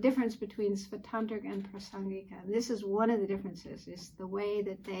the difference between Svatantrika and Prasangika. And this is one of the differences, is the way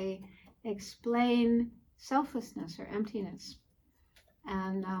that they explain selflessness or emptiness.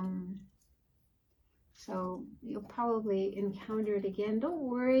 And so you'll probably encounter it again. Don't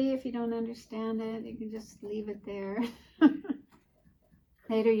worry if you don't understand it. You can just leave it there.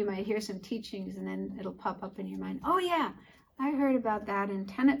 Later you might hear some teachings and then it'll pop up in your mind. Oh yeah, I heard about that in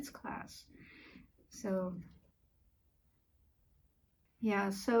tenets class. So yeah,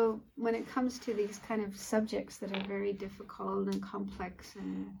 so when it comes to these kind of subjects that are very difficult and complex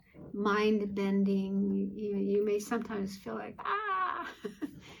and mind-bending, you may sometimes feel like,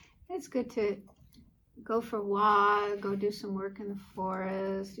 it's good to go for a walk, go do some work in the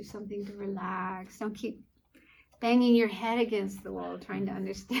forest, do something to relax. Don't keep banging your head against the wall trying to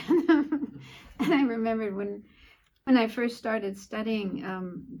understand them. And I remembered when I first started studying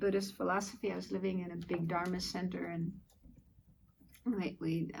Buddhist philosophy, I was living in a big Dharma center, and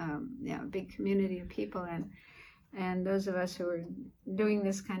a big community of people, And those of us who were doing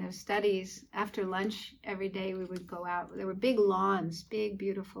this kind of studies, after lunch every day we would go out. There were big lawns, big,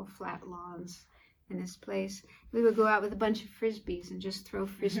 beautiful, flat lawns in this place. We would go out with a bunch of frisbees and just throw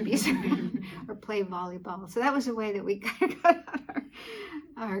frisbees or play volleyball. So that was a way that we kind of got out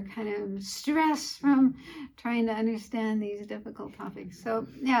our kind of stress from trying to understand these difficult topics. So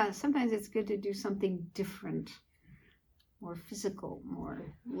yeah, sometimes it's good to do something different, more physical,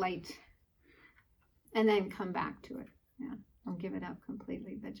 more light, and then come back to it. Yeah, don't give it up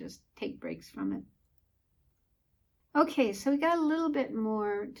completely, but just take breaks from it. Okay, so we got a little bit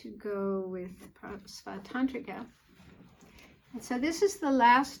more to go with Svatantrika. And so this is the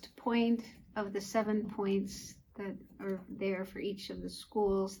last point of the 7 points that are there for each of the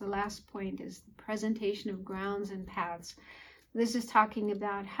schools. The last point is the presentation of grounds and paths. This is talking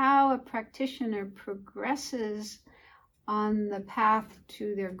about how a practitioner progresses on the path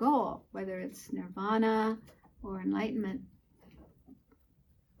to their goal, whether it's nirvana or enlightenment.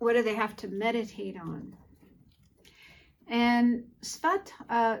 What do they have to meditate on? And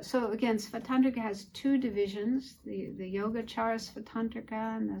so again, Svatantrika has 2 divisions, the Yogacara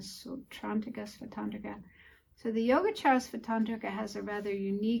Svatantrika and the Svatantrika Svatantrika. So the Yogacara Svatantrika has a rather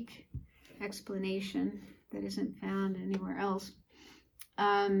unique explanation that isn't found anywhere else.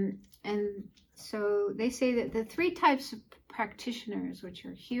 And so they say that the 3 types of practitioners, which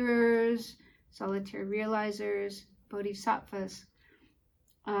are hearers, solitary realizers, bodhisattvas,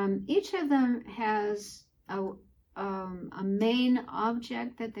 each of them has a main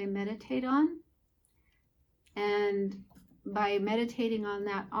object that they meditate on. And by meditating on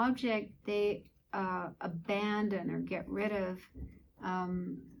that object, they abandon or get rid of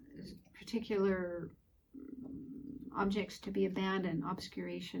particular objects to be abandoned,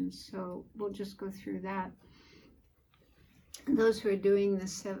 obscurations. So we'll just go through that. Those who are doing the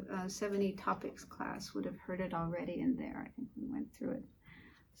 70 topics class would have heard it already in there. I think we went through it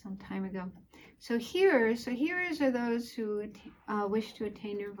some time ago. So hearers are those who wish to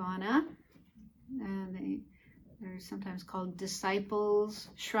attain nirvana. They're sometimes called disciples.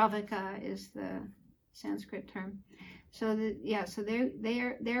 Shravaka is the Sanskrit term. So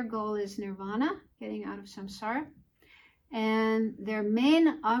their goal is nirvana, getting out of samsara. And their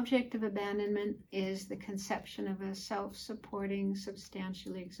main object of abandonment is the conception of a self-supporting,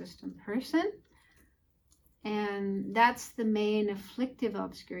 substantially existent person. And that's the main afflictive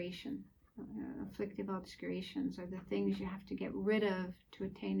obscuration. Afflictive obscurations are the things you have to get rid of to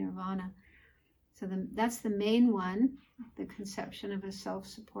attain nirvana. So that's the main one, the conception of a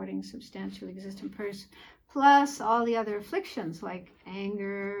self-supporting, substantially existent person, plus all the other afflictions like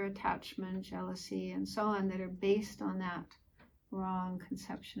anger, attachment, jealousy, and so on that are based on that wrong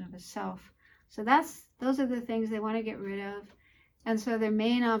conception of a self. So those are the things they want to get rid of. And so their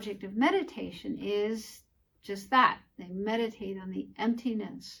main object of meditation is just that. They meditate on the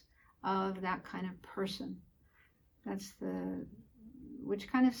emptiness of that kind of person. That's which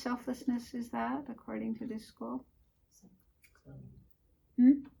kind of selflessness is that, according to this school?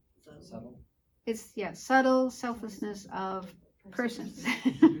 Subtle. It's, subtle selflessness of persons.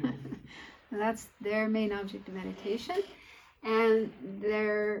 That's their main object of meditation. And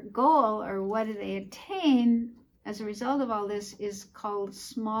their goal, or what do they attain as a result of all this, is called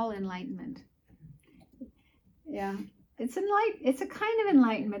small enlightenment. Yeah, it's a kind of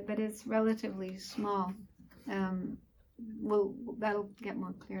enlightenment, but it's relatively small. That'll get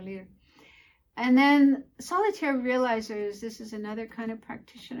more clear later. And then solitary realizers, this is another kind of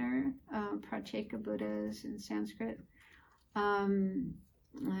practitioner, Pratyeka Buddhas in Sanskrit.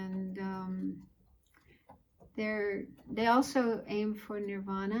 They also aim for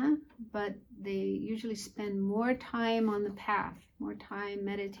nirvana, but they usually spend more time on the path, more time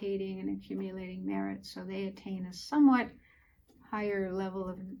meditating and accumulating merit, so they attain a somewhat higher level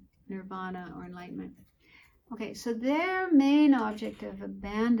of nirvana or enlightenment. Okay, so their main object of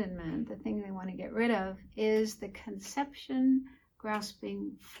abandonment, the thing they want to get rid of, is the conception,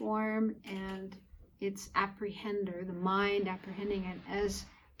 grasping form, and its apprehender, the mind apprehending it as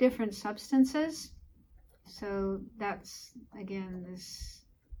different substances. So that's, again, this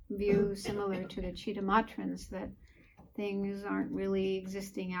view similar to the Chittamatrans, that things aren't really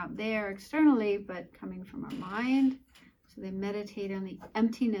existing out there externally, but coming from our mind. So they meditate on the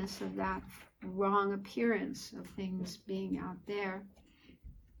emptiness of that wrong appearance of things being out there.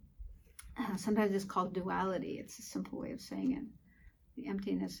 Sometimes it's called duality. It's a simple way of saying it. The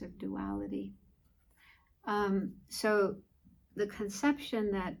emptiness of duality. So the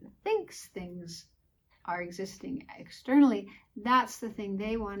conception that thinks things are existing externally, that's the thing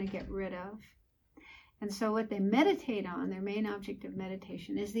they want to get rid of. And so what they meditate on, their main object of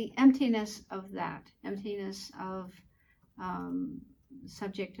meditation, is the emptiness of that, emptiness of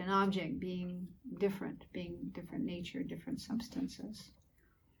subject and object being different nature, different substances.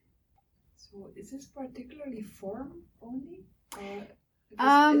 So is this particularly form only?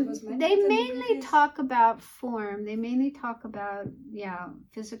 Because They mainly talk about form. They mainly talk about,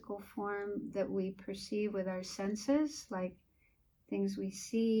 physical form that we perceive with our senses, like things we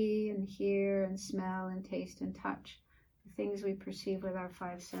see and hear and smell and taste and touch, the things we perceive with our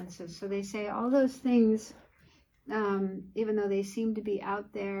five senses. So they say all those things, even though they seem to be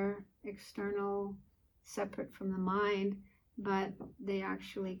out there, external, separate from the mind, but they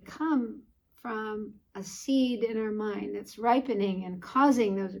actually come from a seed in our mind that's ripening and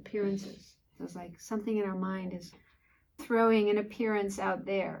causing those appearances. So it's like something in our mind is throwing an appearance out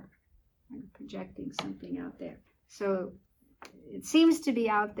there, and projecting something out there. So it seems to be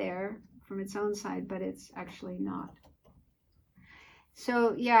out there from its own side, but it's actually not.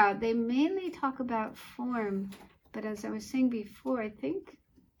 So they mainly talk about form, but as I was saying before, I think,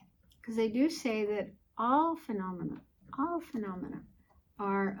 because they do say that all phenomena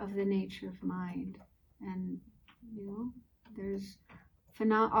are of the nature of mind. And, there's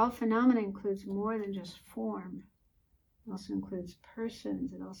all phenomena includes more than just form. It also includes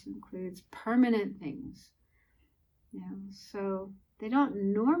persons. It also includes permanent things. So they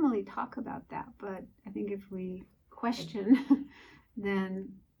don't normally talk about that, but I think if we question, then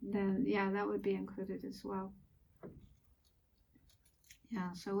that would be included as well.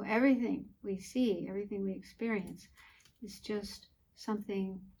 So everything we see, everything we experience is just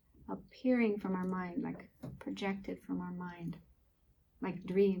something appearing from our mind, like projected from our mind, like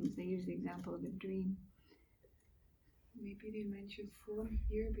dreams. They use the example of a dream. Maybe they mentioned form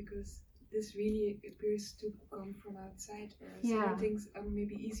here because this really appears to come from outside, whereas other things are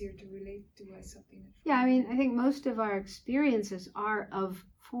maybe easier to relate to as something. I think most of our experiences are of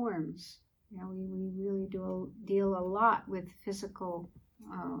forms. We really deal a lot with physical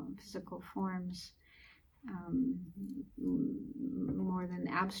forms, more than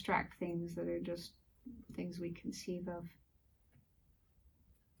abstract things that are just things we conceive of.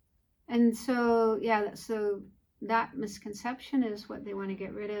 And so that misconception is what they want to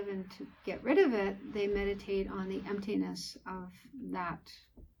get rid of, and to get rid of it, they meditate on the emptiness of that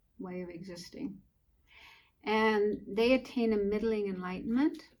way of existing. And they attain a middling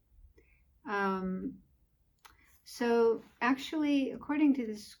enlightenment. So actually, according to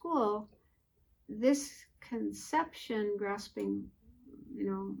this school, this conception, grasping,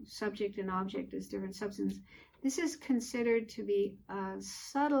 subject and object as different substances, this is considered to be a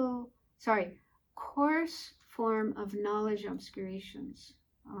coarse form of knowledge obscurations.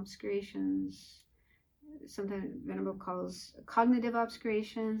 Sometimes Venerable calls cognitive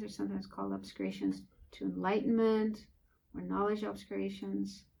obscurations, or sometimes called obscurations to enlightenment, or knowledge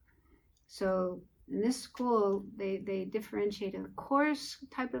obscurations. So in this school, they differentiate a coarse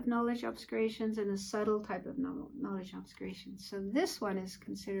type of knowledge obscurations and a subtle type of knowledge obscurations. So this one is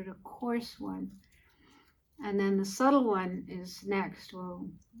considered a coarse one. And then the subtle one is next. We'll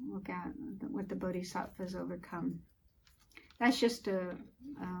look at what the bodhisattvas overcome. That's just a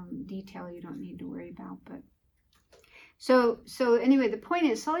detail you don't need to worry about. But so anyway, the point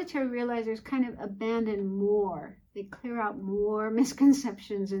is solitary realizers kind of abandon more. They clear out more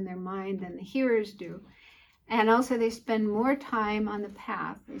misconceptions in their mind than the hearers do. And also they spend more time on the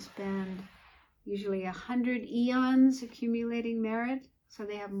path. They spend usually 100 eons accumulating merit. So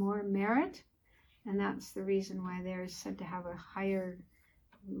they have more merit. And that's the reason why they're said to have a higher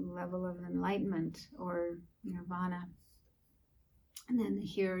level of enlightenment or nirvana. And then the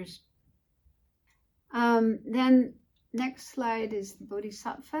hearers. Then next slide is the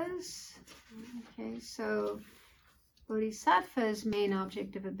bodhisattvas. Okay, so bodhisattva's main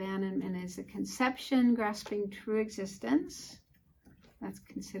object of abandonment is the conception grasping true existence. That's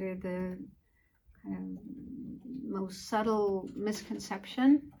considered the kind of most subtle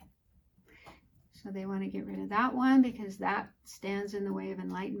misconception. So they want to get rid of that one because that stands in the way of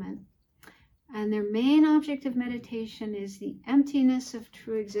enlightenment. And their main object of meditation is the emptiness of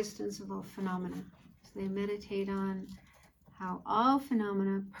true existence of all phenomena. So they meditate on how all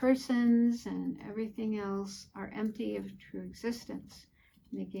phenomena, persons, and everything else are empty of true existence.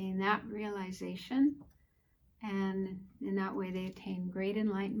 And they gain that realization, and in that way they attain great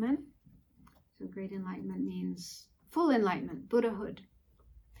enlightenment. So great enlightenment means full enlightenment, Buddhahood.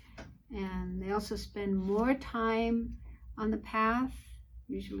 And they also spend more time on the path,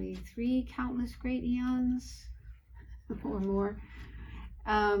 usually 3 countless great eons or more,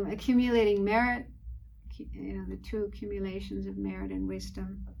 accumulating merit, the 2 accumulations of merit and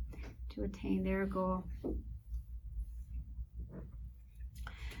wisdom, to attain their goal.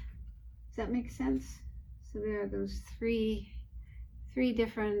 Does that make sense? So there are those three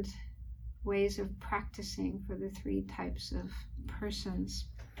different ways of practicing for the three types of persons.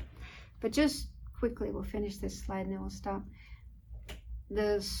 But just quickly, we'll finish this slide and then we'll stop.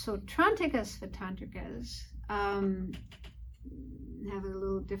 The Svatantrika-Svatantrikas have a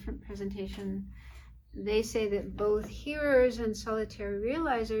little different presentation. They say that both hearers and solitary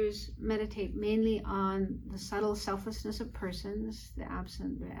realizers meditate mainly on the subtle selflessness of persons, the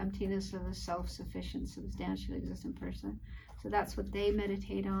emptiness of a self-sufficient, substantially existent person. So that's what they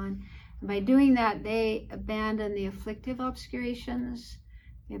meditate on. And by doing that, they abandon the afflictive obscurations.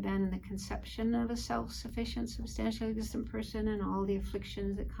 They abandon the conception of a self-sufficient, substantially existent person and all the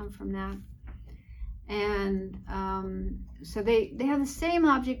afflictions that come from that. And so they have the same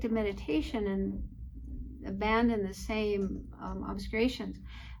object of meditation and abandon the same obscurations.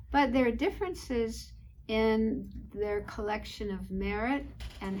 But there are differences in their collection of merit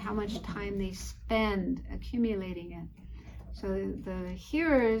and how much time they spend accumulating it. So the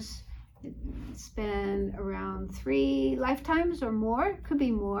hearers spend around 3 lifetimes or more. Could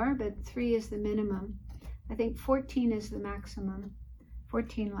be more, but 3 is the minimum. I think 14 is the maximum,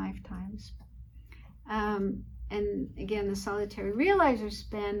 14 lifetimes. And again, the solitary realizers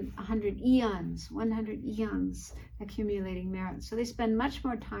spend 100 eons accumulating merit. So they spend much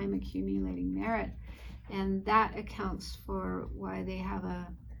more time accumulating merit. And that accounts for why they have a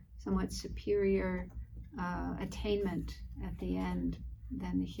somewhat superior attainment at the end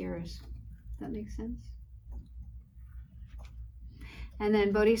than the hearers. Does that make sense? And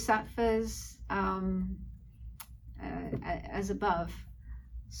then bodhisattvas as above.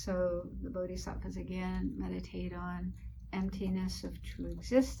 So the bodhisattvas again meditate on emptiness of true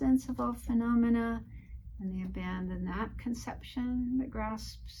existence of all phenomena, and they abandon that conception that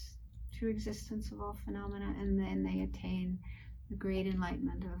grasps true existence of all phenomena, and then they attain the great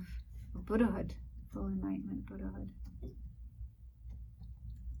enlightenment of Buddhahood, full enlightenment Buddhahood.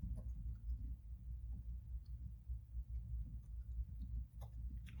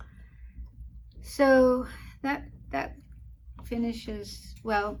 So that finishes,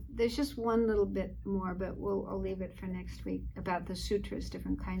 well, there's just one little bit more, but I'll leave it for next week, about the sutras,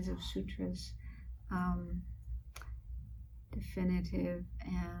 different kinds of sutras, definitive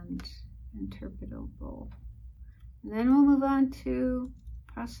and interpretable. And then we'll move on to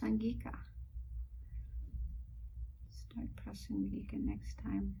prasangika. Start prasangika next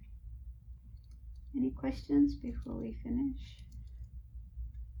time. Any questions before we finish?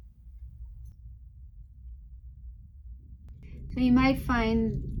 So you might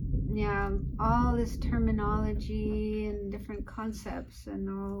find, all this terminology and different concepts and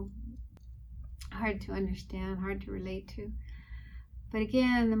all hard to understand, hard to relate to. But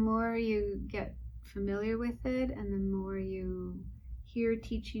again, the more you get familiar with it and the more you hear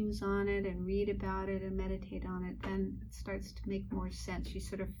teachings on it and read about it and meditate on it, then it starts to make more sense. You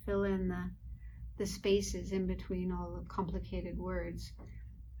sort of fill in the spaces in between all the complicated words.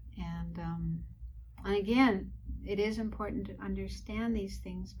 And again, it is important to understand these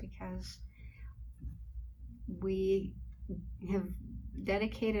things because we have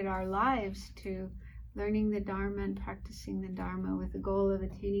dedicated our lives to learning the Dharma and practicing the Dharma with the goal of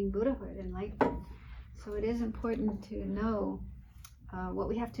attaining Buddhahood, enlightenment. So it is important to know what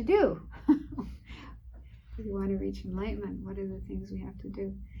we have to do. If you want to reach enlightenment, what are the things we have to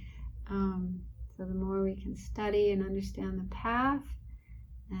do? So the more we can study and understand the path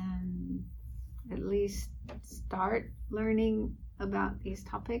and at least start learning about these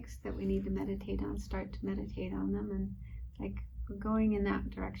topics that we need to meditate on, start to meditate on them, and like we're going in that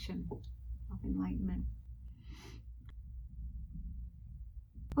direction of enlightenment.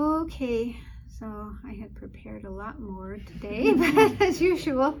 Okay, so I had prepared a lot more today, but as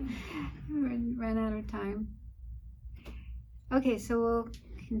usual, ran out of time. Okay, so we'll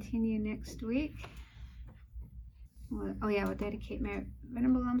continue next week. We'll dedicate merit.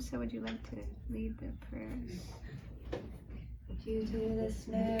 Venerable Lamsa, would you like to lead the prayers? Due to this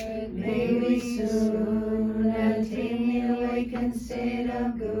merit, may we soon attain the awakened state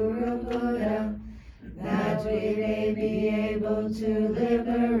of Guru Buddha, that we may be able to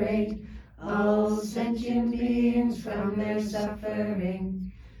liberate all sentient beings from their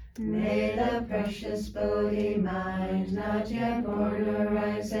suffering. May the precious Bodhi mind not yet born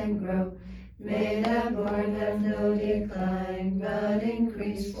arise and grow. May the born have no decline, but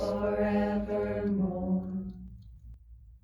increase forevermore.